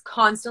always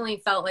constantly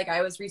felt like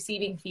I was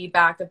receiving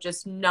feedback of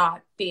just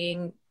not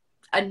being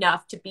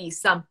enough to be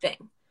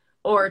something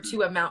or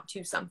to amount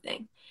to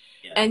something.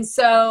 Yeah. And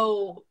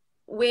so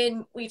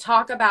when we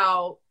talk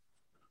about,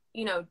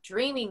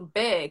 dreaming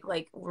big,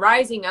 like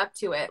rising up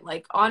to it,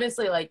 like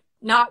honestly, like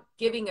not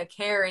giving a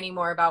care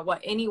anymore about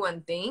what anyone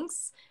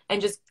thinks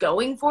and just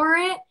going for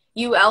it,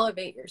 you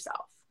elevate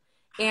yourself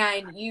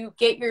and you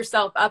get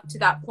yourself up to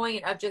that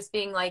point of just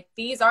being like,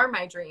 these are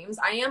my dreams.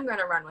 I am going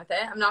to run with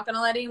it. I'm not going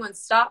to let anyone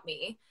stop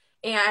me.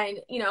 And,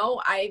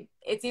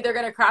 it's either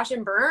going to crash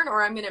and burn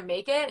or I'm going to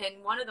make it.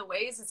 And one of the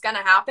ways it's going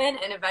to happen.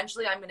 And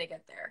eventually I'm going to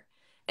get there.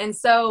 And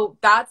so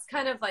that's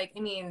kind of like,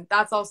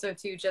 that's also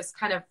too, just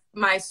kind of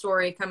my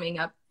story coming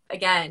up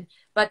again.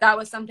 But that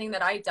was something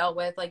that I dealt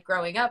with like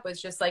growing up,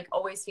 was just like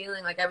always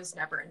feeling like I was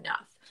never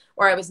enough,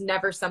 or I was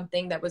never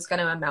something that was going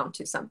to amount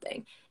to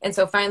something. And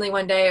so finally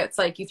one day it's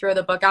like you throw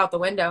the book out the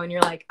window and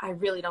you're like, I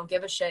really don't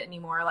give a shit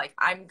anymore. Like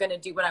I'm going to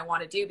do what I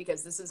want to do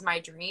because this is my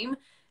dream.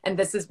 And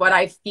this is what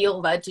I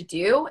feel led to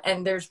do.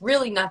 And there's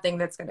really nothing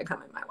that's going to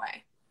come in my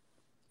way.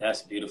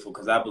 That's beautiful,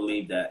 because I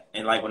believe that.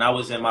 And like when I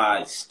was in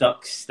my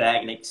stuck,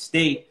 stagnant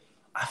state,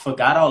 I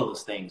forgot all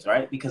those things,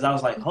 right? Because I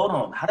was like, hold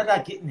on, how did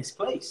I get in this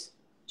place?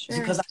 Sure. It's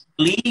because I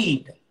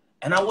believed.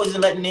 And I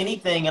wasn't letting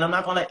anything, and I'm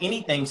not going to let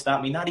anything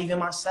stop me, not even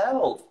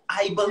myself.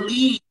 I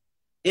believe.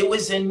 It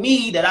was in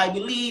me that I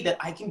believe that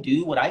I can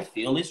do what I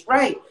feel is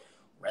right,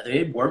 whether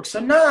it works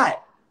or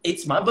not.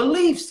 It's my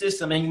belief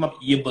system, and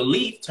your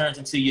belief turns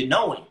into your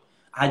knowing.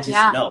 I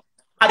just know.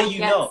 How do you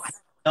know? I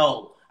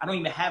know. I don't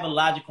even have a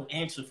logical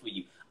answer for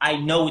you. I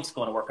know it's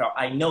going to work out.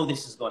 I know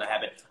this is going to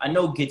happen. I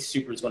know Get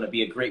Super is going to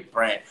be a great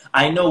brand.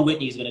 I know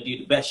Whitney is going to do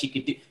the best she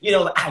could do.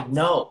 I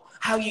know.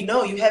 How you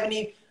know? You haven't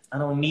even. I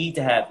don't need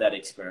to have that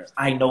experience.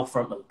 I know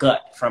from the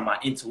gut, from my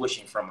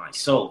intuition, from my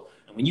soul.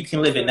 And when you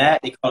can live in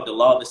that, they call it the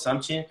law of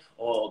assumption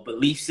or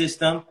belief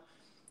system.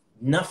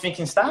 Nothing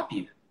can stop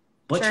you,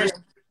 but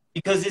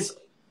because it's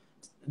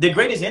the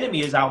greatest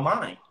enemy is our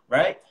mind,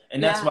 right?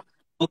 And that's why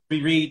the books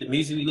we read, the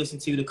music we listen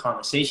to, the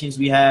conversations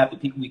we have, the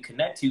people we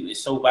connect to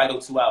is so vital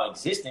to our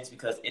existence,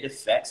 because it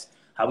affects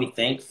how we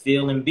think,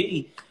 feel, and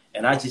be.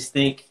 And I just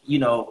think,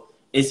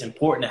 it's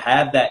important to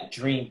have that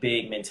dream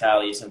big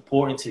mentality. It's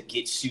important to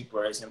get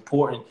super. It's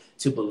important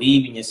to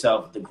believe in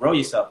yourself, to grow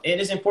yourself. And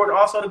it's important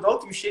also to go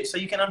through shit so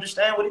you can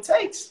understand what it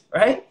takes,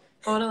 right?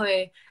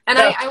 Totally. And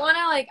I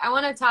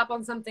want to tap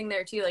on something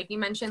there too. Like you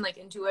mentioned, like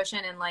intuition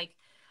and like,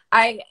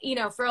 you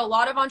know, for a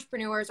lot of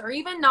entrepreneurs, or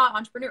even not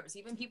entrepreneurs,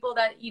 even people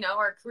that, you know,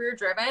 are career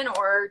driven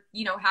or,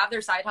 you know, have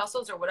their side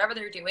hustles or whatever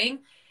they're doing,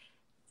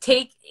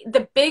 take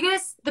the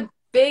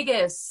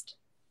biggest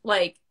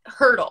like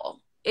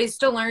hurdle is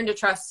to learn to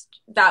trust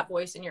that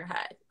voice in your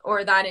head,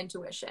 or that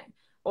intuition,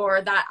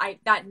 or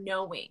that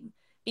knowing,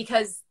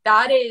 because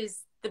that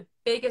is the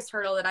biggest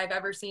hurdle that I've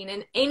ever seen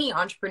in any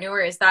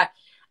entrepreneur, is that,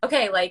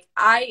 okay, like,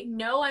 I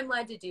know I'm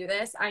led to do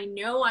this. I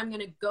know I'm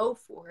going to go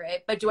for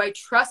it, but do I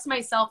trust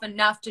myself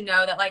enough to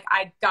know that, like,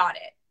 I got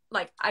it?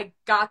 Like, I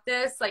got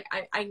this. Like,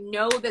 I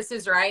know this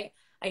is right.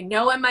 I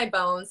know in my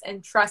bones,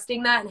 and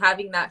trusting that and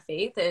having that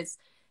faith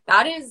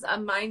that is a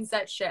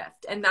mindset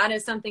shift. And that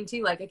is something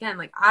too, like, again,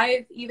 like,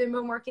 I've even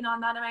been working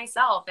on that in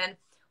myself, and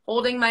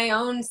holding my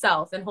own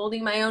self and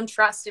holding my own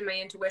trust in my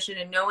intuition,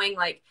 and knowing,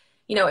 like,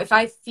 you know, if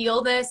I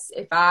feel this,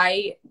 if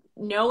I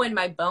know in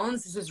my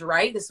bones, this is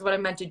right, this is what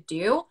I'm meant to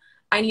do,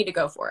 I need to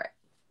go for it.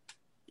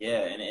 Yeah.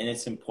 And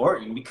it's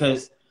important,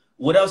 because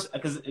what else?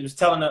 Because it was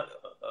telling a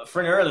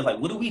friend earlier, like,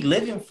 what are we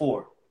living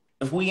for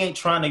if we ain't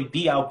trying to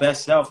be our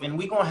best self? And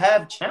we're going to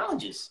have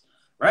challenges,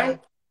 right? Yeah.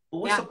 But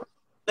what's the point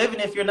of living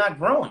if you're not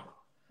growing?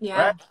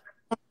 Yeah. Right?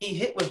 Be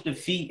hit with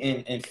defeat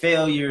and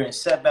failure and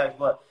setback,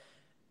 but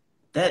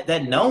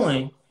that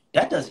knowing,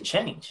 that doesn't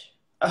change.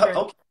 Sure.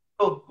 Okay,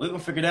 cool. We're gonna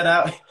figure that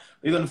out.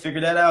 We're gonna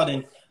figure that out.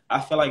 And I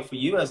feel like for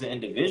you as an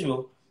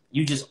individual,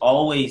 you just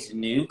always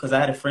knew. Because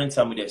I had a friend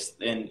tell me this,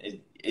 and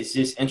it's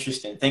just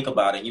interesting. Think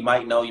about it. You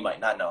might know, you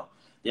might not know.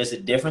 There's a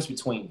difference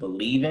between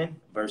believing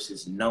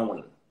versus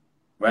knowing,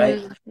 right?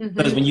 Mm-hmm.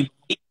 Because when you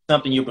believe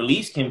something, your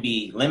beliefs can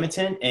be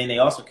limiting, and they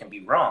also can be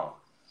wrong.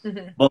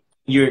 Mm-hmm. But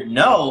your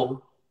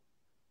no,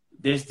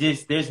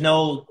 there's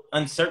no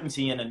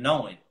uncertainty in the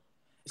knowing.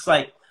 It's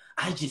like,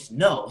 I just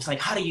know. It's like,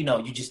 how do you know?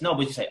 You just know,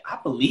 but you say, I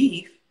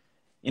believe.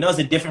 You know, it's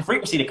a different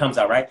frequency that comes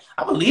out, right?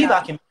 I believe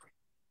I can.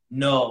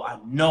 No, I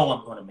know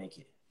I'm going to make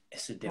it.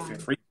 It's a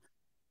different frequency.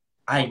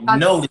 I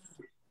know this.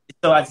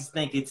 So I just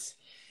think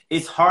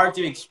it's hard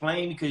to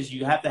explain, because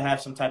you have to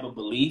have some type of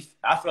belief.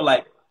 I feel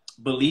like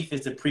belief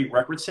is a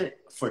prerequisite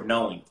for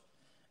knowing.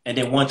 And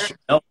then once you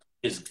know,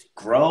 you just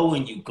grow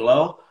and you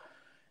glow.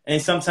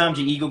 And sometimes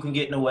your ego can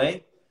get in the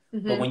way.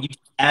 Mm-hmm. But when you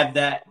have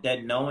that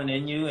knowing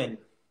in you, and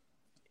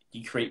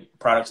you create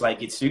products like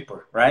Get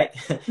Super, right?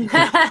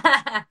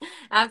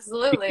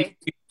 Absolutely.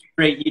 You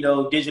create, you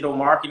know, digital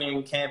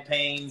marketing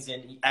campaigns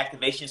and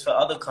activations for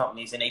other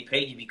companies, and they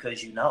pay you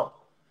because you know.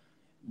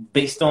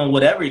 Based on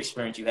whatever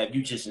experience you have,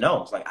 you just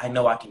know. It's like, I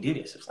know I can do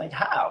this. It's like,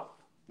 how?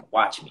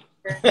 Watch me.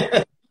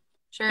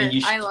 Sure.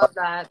 I love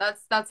that.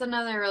 That's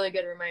another really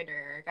good reminder,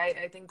 Eric.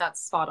 I think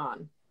that's spot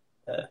on.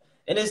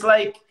 And it's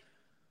like,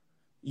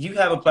 you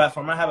have a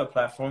platform, I have a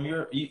platform.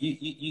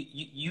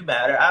 You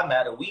matter, I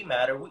matter, we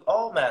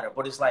all matter.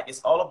 But it's like, it's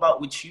all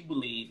about what you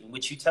believe and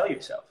what you tell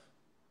yourself.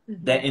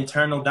 Mm-hmm. That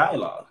internal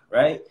dialogue,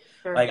 right?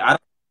 Sure. Like, I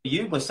don't know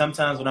you, but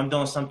sometimes when I'm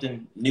doing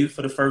something new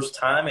for the first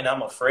time and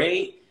I'm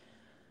afraid,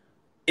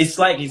 it's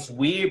like, it's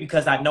weird,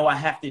 because I know I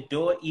have to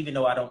do it, even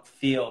though I don't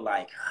feel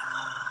like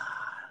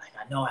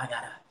I know I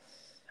gotta.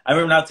 I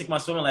remember when I took my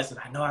swimming lesson,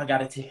 I know I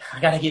gotta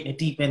get in the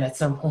deep end at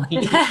some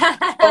point.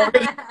 But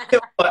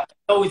I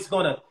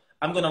know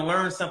I'm going to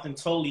learn something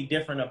totally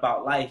different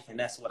about life, and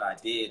that's what I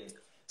did. And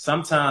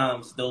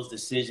sometimes those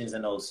decisions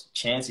and those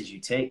chances you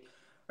take,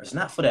 it's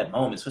not for that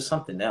moment. It's for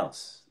something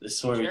else. It's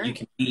sort of, you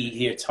can be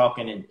here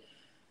talking and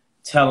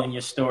telling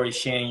your story,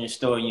 sharing your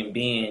story, and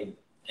being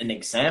an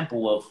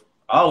example of,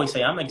 I always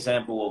say, I'm an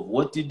example of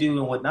what to do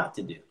and what not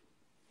to do.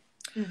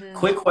 Mm-hmm.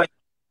 Quick question.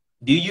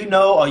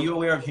 Are you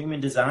aware of human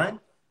design?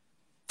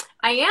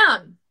 I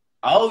am.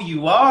 Oh,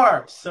 you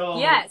are? So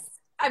yes.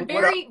 I'm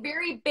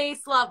very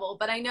base level,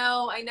 but I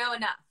know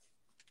enough.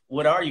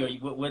 What are you?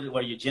 What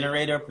are you,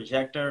 generator,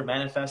 projector,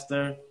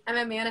 manifester? I'm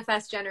a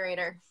manifest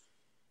generator.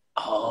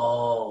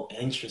 Oh,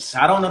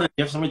 interesting. I don't know the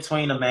difference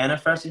between a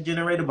manifest and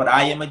generator, but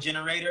I am a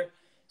generator.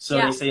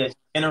 So they say as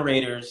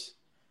generators,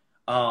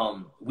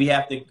 we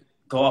have to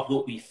go off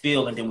what we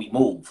feel, and then we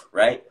move,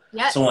 right?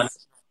 Yes. So when I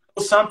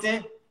feel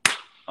something,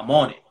 I'm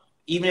on it.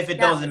 Even if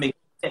it doesn't make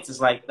sense, it's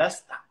like,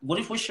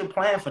 what's your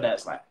plan for that?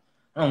 It's like,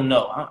 I don't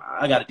know.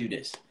 I got to do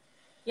this.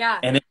 Yeah.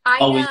 And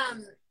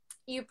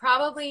you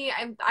probably,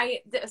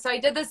 so I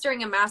did this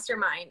during a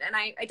mastermind, and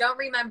I don't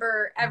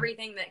remember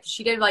everything that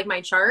she did, like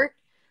my chart.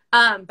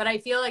 But I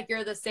feel like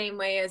you're the same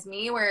way as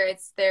me, where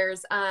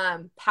there's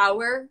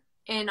power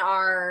in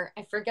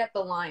I forget the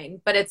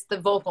line, but it's the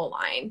vocal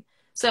line.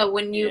 So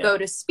when you go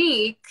to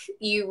speak,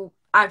 you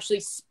actually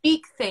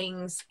speak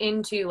things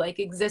into like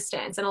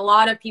existence. And a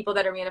lot of people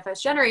that are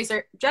manifest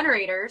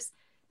generators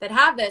that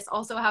have this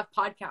also have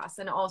podcasts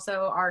and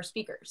also are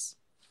speakers.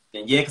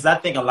 And because I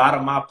think a lot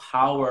of my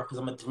power, because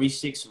I'm a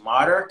 3-6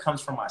 martyr,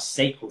 comes from my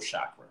sacral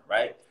chakra,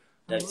 right?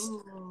 That's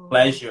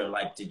pleasure,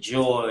 like the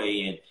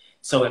joy. And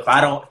so if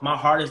my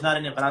heart is not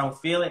in it, but I don't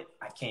feel it,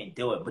 I can't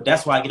do it. But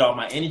that's why I get all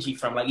my energy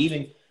from. Like,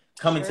 even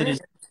coming to this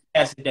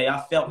podcast today,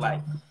 I felt like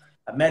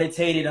I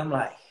meditated. I'm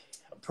like,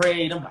 I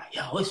prayed. I'm like,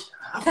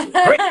 I feel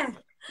great.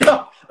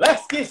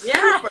 Let's get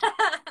super.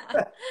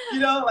 You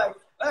know, like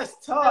Let's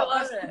I talk.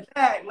 love Let's it.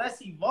 connect.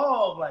 Let's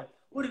evolve. Like,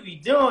 what are we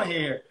doing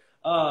here?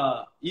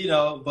 You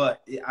know,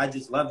 but I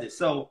just love this.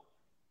 So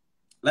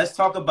let's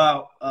talk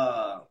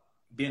about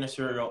being a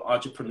serial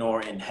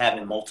entrepreneur and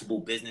having multiple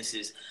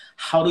businesses.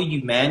 How do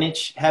you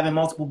manage having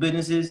multiple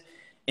businesses?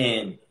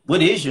 And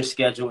what is your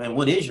schedule and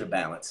what is your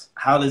balance?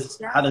 How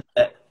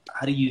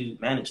do you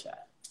manage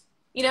that?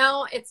 You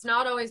know, it's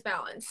not always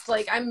balanced.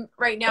 Like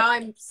right now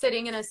I'm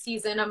sitting in a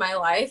season of my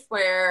life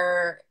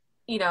where,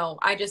 you know,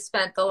 I just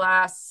spent the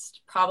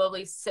last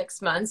probably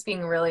 6 months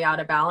being really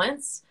out of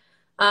balance.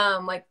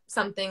 Like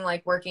something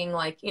like working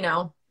like, you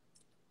know,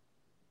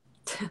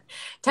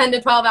 10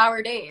 to 12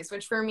 hour days,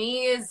 which for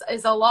me is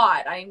a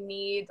lot. I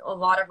need a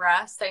lot of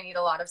rest. I need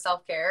a lot of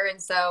self-care.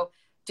 And so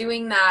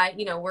doing that,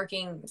 you know,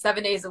 working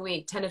 7 days a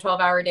week, 10 to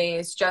 12 hour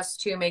days,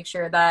 just to make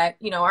sure that,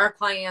 you know, our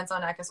clients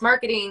on Eckis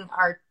marketing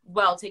are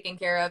well taken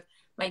care of,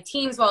 my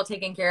team's well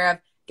taken care of,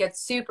 Get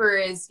Super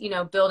is, you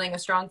know, building a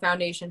strong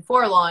foundation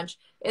for launch.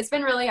 It's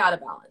been really out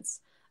of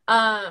balance.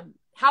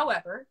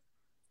 However,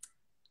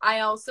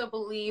 I also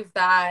believe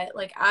that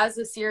like as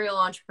a serial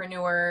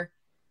entrepreneur,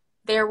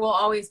 there will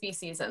always be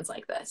seasons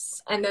like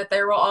this, and that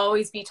there will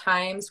always be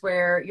times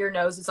where your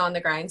nose is on the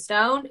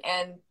grindstone,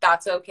 and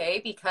that's okay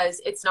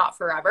because it's not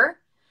forever.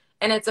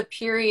 And it's a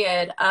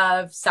period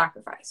of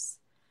sacrifice.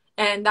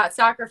 And that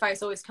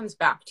sacrifice always comes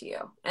back to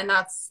you. And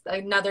that's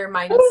another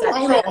mindset. Ooh,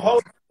 hold on,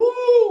 hold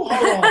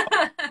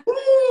on.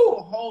 Ooh,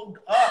 hold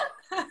up.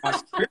 My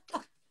spirit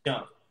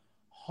jump.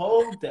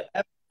 Hold the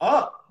F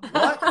up.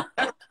 What? I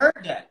never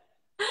heard that.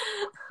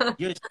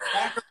 Your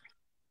sacrifice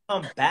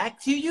come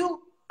back to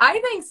you? I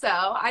think so.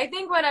 I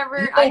think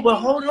whatever. But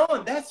hold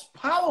on. That's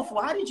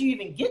powerful. How did you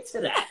even get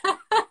to that?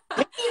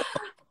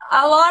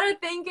 A lot of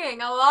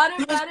thinking, a lot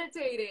of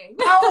meditating.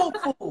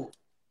 Powerful.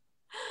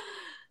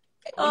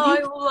 Oh,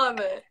 I love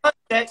it.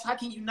 How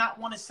can you not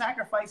want to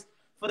sacrifice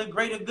for the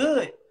greater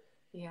good?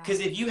 Yeah. Because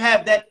if you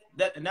have that,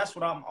 and that's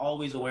what I'm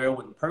always aware of,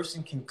 when a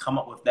person can come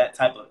up with that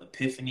type of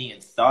epiphany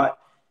and thought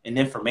and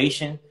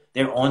information,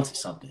 they're onto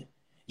something.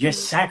 Your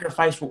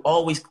sacrifice will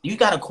always, you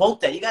got to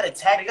quote that. You got to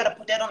tag it. You got to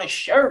put that on a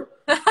shirt.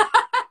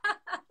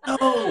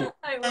 No.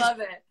 I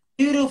love it.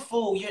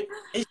 Beautiful.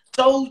 It's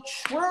so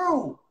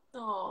true.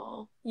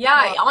 Oh,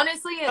 yeah.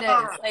 Honestly, it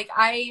is. Like,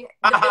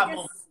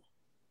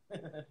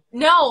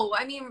 no,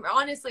 I mean,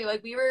 honestly,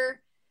 like we were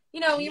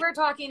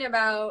talking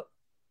about,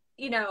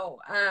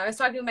 I was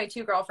talking with my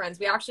two girlfriends.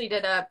 We actually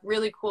did a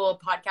really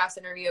cool podcast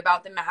interview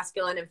about the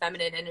masculine and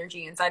feminine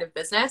energy inside of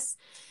business.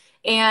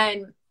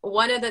 And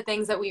one of the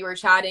things that we were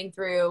chatting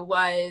through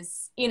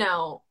was,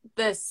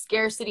 the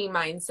scarcity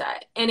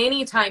mindset. And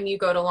anytime you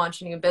go to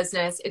launch a new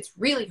business, it's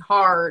really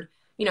hard.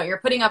 You're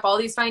putting up all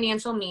these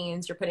financial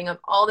means, you're putting up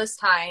all this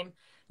time,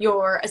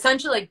 you're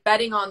essentially like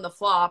betting on the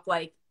flop.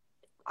 Like,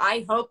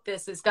 I hope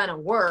this is going to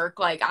work.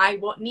 Like, I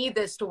won't need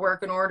this to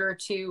work in order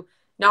to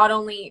not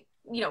only,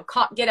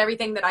 get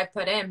everything that I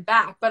put in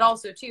back, but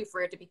also too,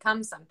 for it to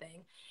become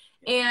something.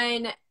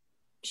 And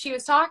she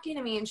was talking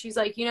to me and she's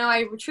like,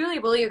 I truly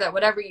believe that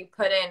whatever you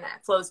put in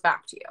flows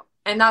back to you.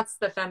 And that's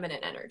the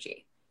feminine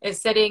energy,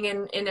 is sitting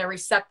in a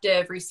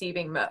receptive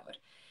receiving mode.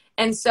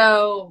 And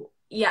so,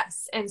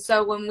 yes. And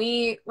so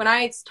when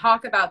I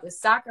talk about this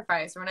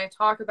sacrifice, or when I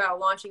talk about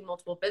launching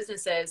multiple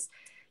businesses,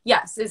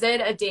 yes, is it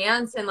a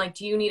dance? And like,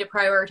 do you need to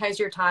prioritize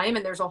your time?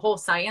 And there's a whole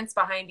science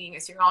behind being a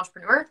serial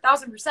entrepreneur,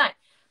 1000%.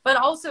 But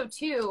also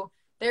too,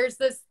 there is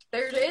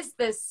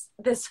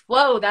this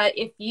flow that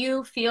if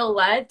you feel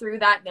led through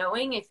that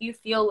knowing, if you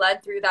feel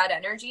led through that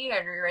energy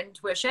and your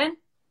intuition,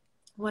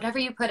 whatever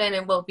you put in,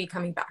 it will be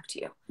coming back to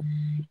you.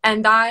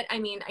 And that, I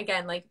mean,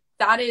 again, like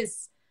that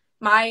is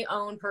my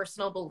own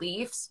personal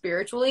belief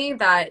spiritually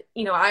that,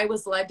 I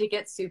was led to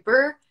Get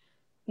Super,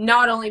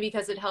 not only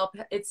because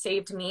it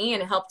saved me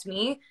and it helped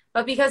me,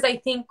 but because I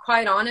think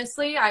quite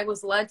honestly, I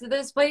was led to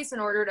this place in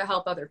order to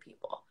help other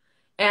people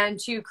and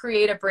to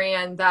create a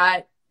brand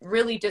that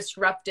really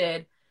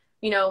disrupted,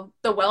 the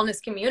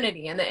wellness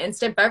community and the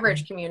instant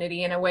beverage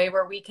community in a way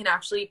where we can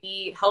actually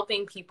be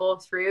helping people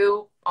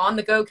through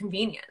on-the-go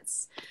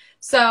convenience.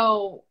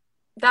 So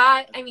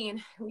that, I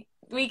mean,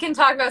 we can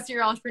talk about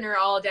serial entrepreneur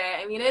all day.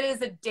 I mean, it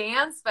is a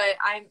dance, but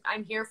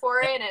I'm here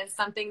for it, and it's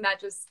something that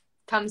just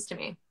comes to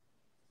me.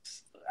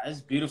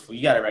 That's beautiful.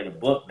 You got to write a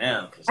book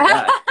now.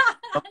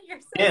 You're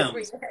so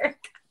sweet,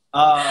 Eric.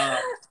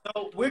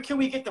 So where can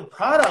we get the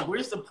product?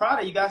 Where's the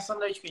product? You got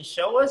something that you can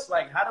show us?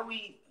 Like, how do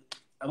we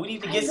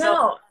need to get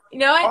some? You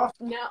know what?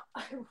 No,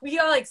 we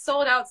got like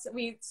sold out.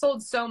 We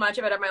sold so much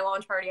of it at my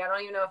launch party. I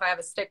don't even know if I have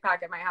a stick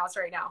pack at my house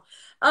right now.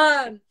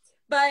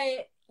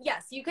 But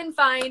yes, you can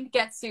find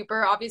Get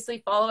Super.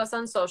 Obviously, follow us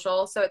on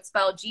social. So it's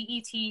spelled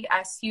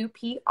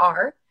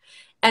GETSUPR.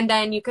 And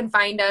then you can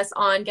find us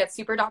on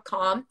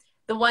getsuper.com.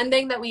 The one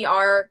thing that we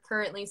are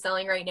currently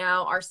selling right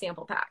now are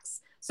sample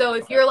packs. So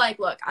if you're like,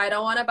 look, I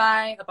don't want to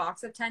buy a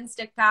box of 10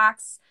 stick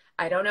packs.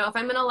 I don't know if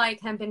I'm going to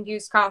like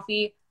hemp-infused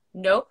coffee.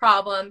 No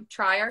problem.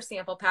 Try our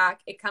sample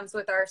pack. It comes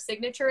with our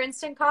signature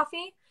instant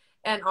coffee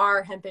and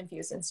our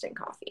hemp-infused instant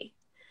coffee.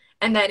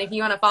 And then if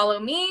you want to follow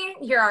me,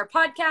 here our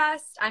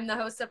podcast. I'm the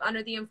host of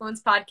Under the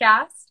Influence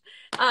podcast.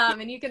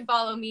 And you can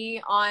follow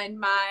me on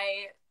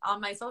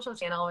my social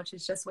channel, which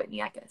is just Whitney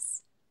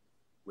Eckis.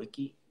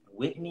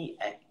 Whitney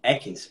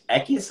Eckis.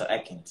 Eckis or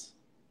Eckins?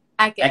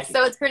 Eckis.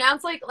 So it's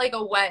pronounced like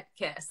a wet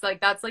kiss. Like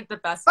that's like the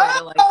best way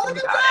to like think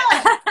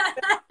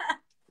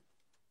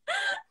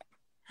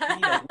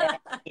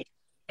about it.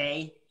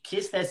 Hey,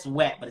 kiss that's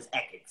wet, but it's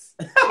Eckis.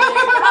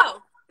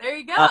 There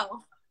you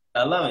go.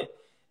 I love it.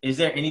 Is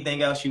there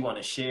anything else you want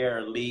to share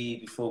or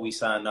leave before we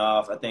sign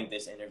off? I think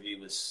this interview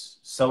was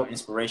so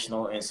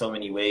inspirational in so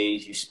many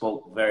ways. You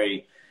spoke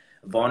very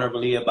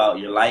vulnerably about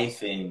your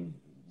life and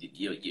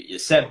your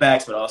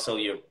setbacks, but also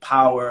your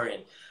power.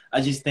 And I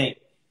just think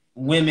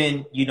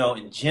women,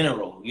 in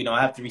general,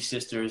 I have 3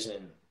 sisters,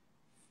 and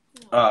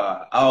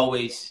I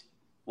always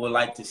would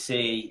like to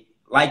see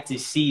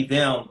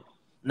them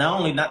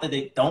not that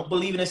they don't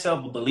believe in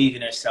themselves, but believe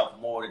in themselves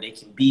more, that they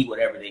can be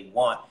whatever they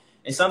want.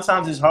 And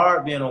sometimes it's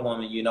hard being a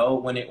woman,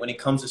 when it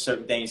comes to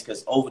certain things,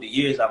 because over the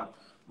years I'm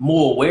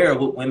more aware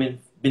of what women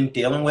been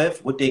dealing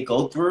with, what they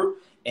go through,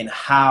 and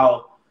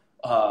how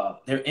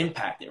they're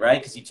impacted, right?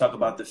 Because you talk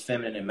about the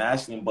feminine and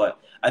masculine, but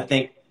I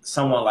think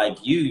someone like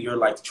you're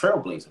like the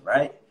trailblazer,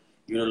 right?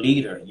 You're the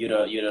leader,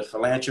 you're the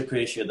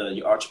philanthropist, you're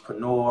the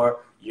entrepreneur,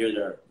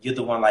 you're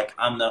the one, like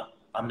I'm the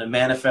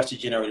manifestor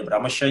generator, but I'm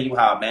gonna show you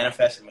how I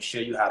manifest. I'm gonna show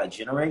you how to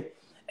generate.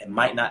 It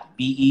might not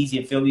be easy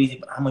and feel easy,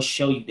 but I'm gonna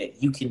show you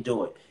that you can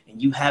do it.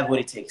 And you have what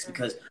it takes,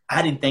 because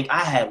I didn't think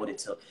I had what it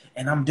took,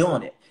 and I'm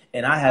doing it.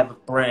 And I have a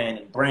brand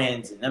and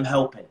brands, and I'm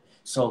helping.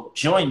 So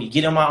join me,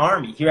 get in my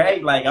army,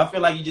 right? Like, I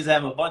feel like you just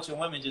have a bunch of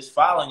women just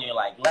following you,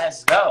 like,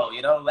 let's go,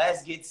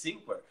 let's get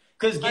super.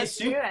 Because get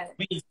super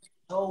means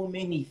so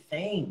many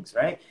things,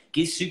 right?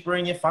 Get super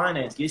in your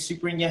finance, get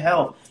super in your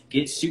health,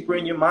 get super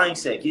in your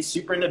mindset, get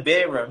super in the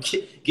bedroom,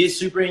 get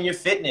super in your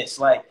fitness.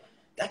 Like,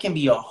 that can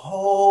be a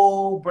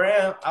whole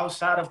brand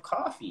outside of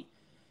coffee.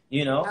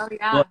 Oh,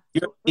 yeah.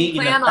 We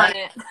plan on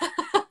it.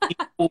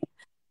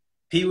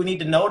 people need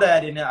to know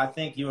that, and I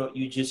think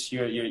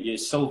you're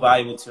so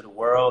valuable to the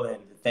world and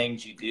the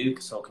things you do.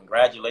 So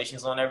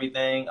congratulations on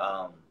everything.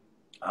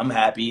 I'm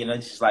happy, and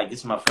it's just like, this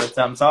is my first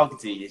time talking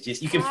to you. It's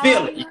just, you can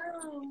feel it. You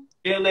can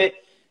feel it.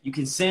 You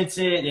can sense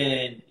it,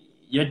 and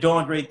you're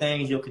doing great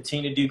things. You'll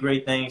continue to do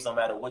great things no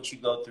matter what you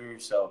go through.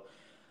 So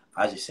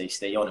I just say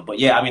stay on it. But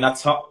yeah, I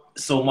talk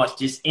so much.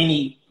 Just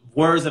any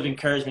words of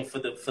encouragement for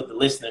the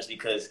listeners,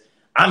 because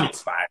I'm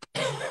inspired.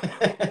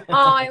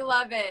 Oh, I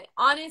love it.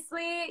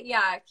 Honestly,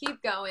 yeah,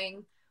 keep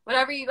going.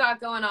 Whatever you got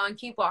going on,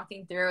 keep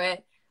walking through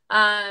it.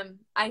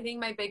 I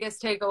think my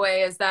biggest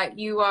takeaway is that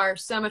you are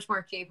so much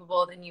more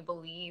capable than you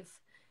believe.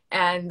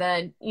 And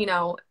that,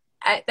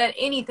 that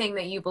anything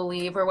that you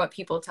believe or what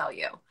people tell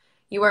you,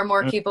 you are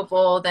more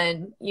capable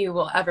than you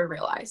will ever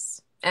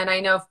realize. And I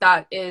know if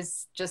that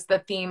is just the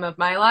theme of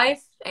my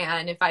life,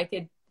 and if I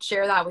could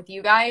share that with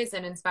you guys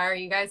and inspire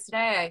you guys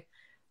today,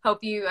 I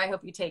hope you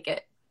take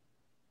it.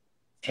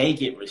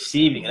 Take it,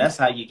 receiving it. That's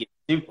how you get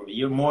super.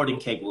 You're more than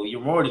capable. You're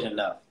more than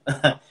enough.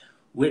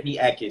 Whitney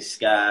Eckis,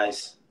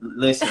 guys.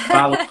 Listen,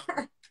 follow,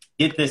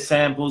 get the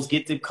samples,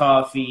 get the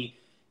coffee,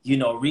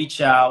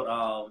 reach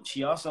out.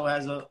 She also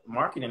has a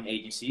marketing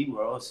agency.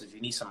 Well, so if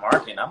you need some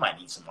marketing, I might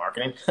need some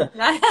marketing. Come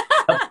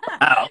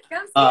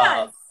see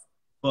us.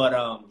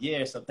 But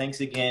yeah, so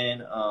thanks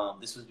again.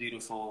 This was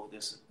beautiful.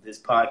 This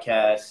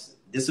podcast.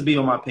 This will be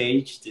on my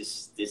page.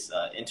 This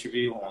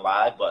interview on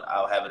live, but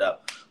I'll have it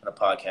up on a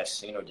podcast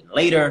sooner than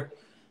later.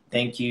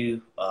 Thank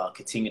you.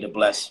 Continue to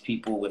bless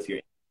people with your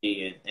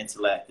energy and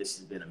intellect. This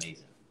has been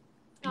amazing.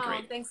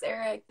 Great. Thanks,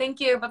 Eric. Thank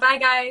you. Bye-bye,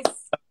 guys.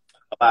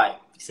 Bye.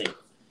 Be safe.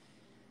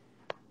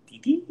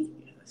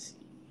 Let's see.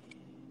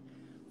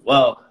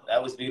 Well,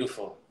 that was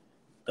beautiful.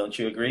 Don't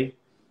you agree?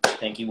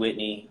 Thank you,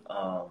 Whitney.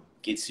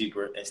 Get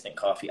Super Instant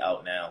Coffee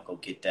out now. Go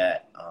get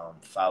that.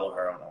 Follow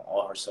her on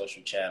all her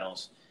social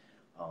channels.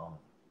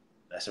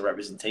 That's a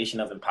representation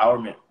of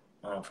empowerment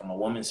from a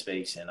woman's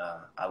space, and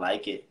I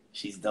like it.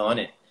 She's doing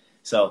it.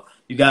 So,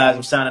 you guys,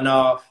 I'm signing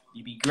off.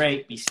 You be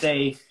great. Be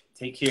safe.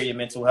 Take care of your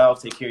mental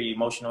health. Take care of your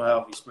emotional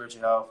health, your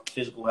spiritual health,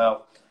 physical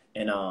health,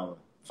 and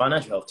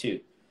financial health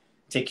too.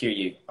 Take care of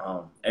you.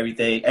 Every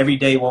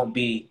day won't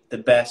be the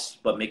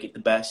best, but make it the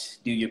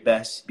best. Do your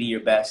best. Be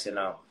your best, and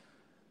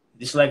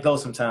just let go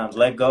sometimes.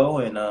 Let go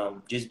and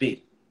just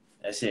be.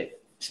 That's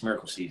it. It's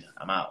miracle season.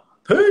 I'm out.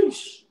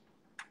 Peace.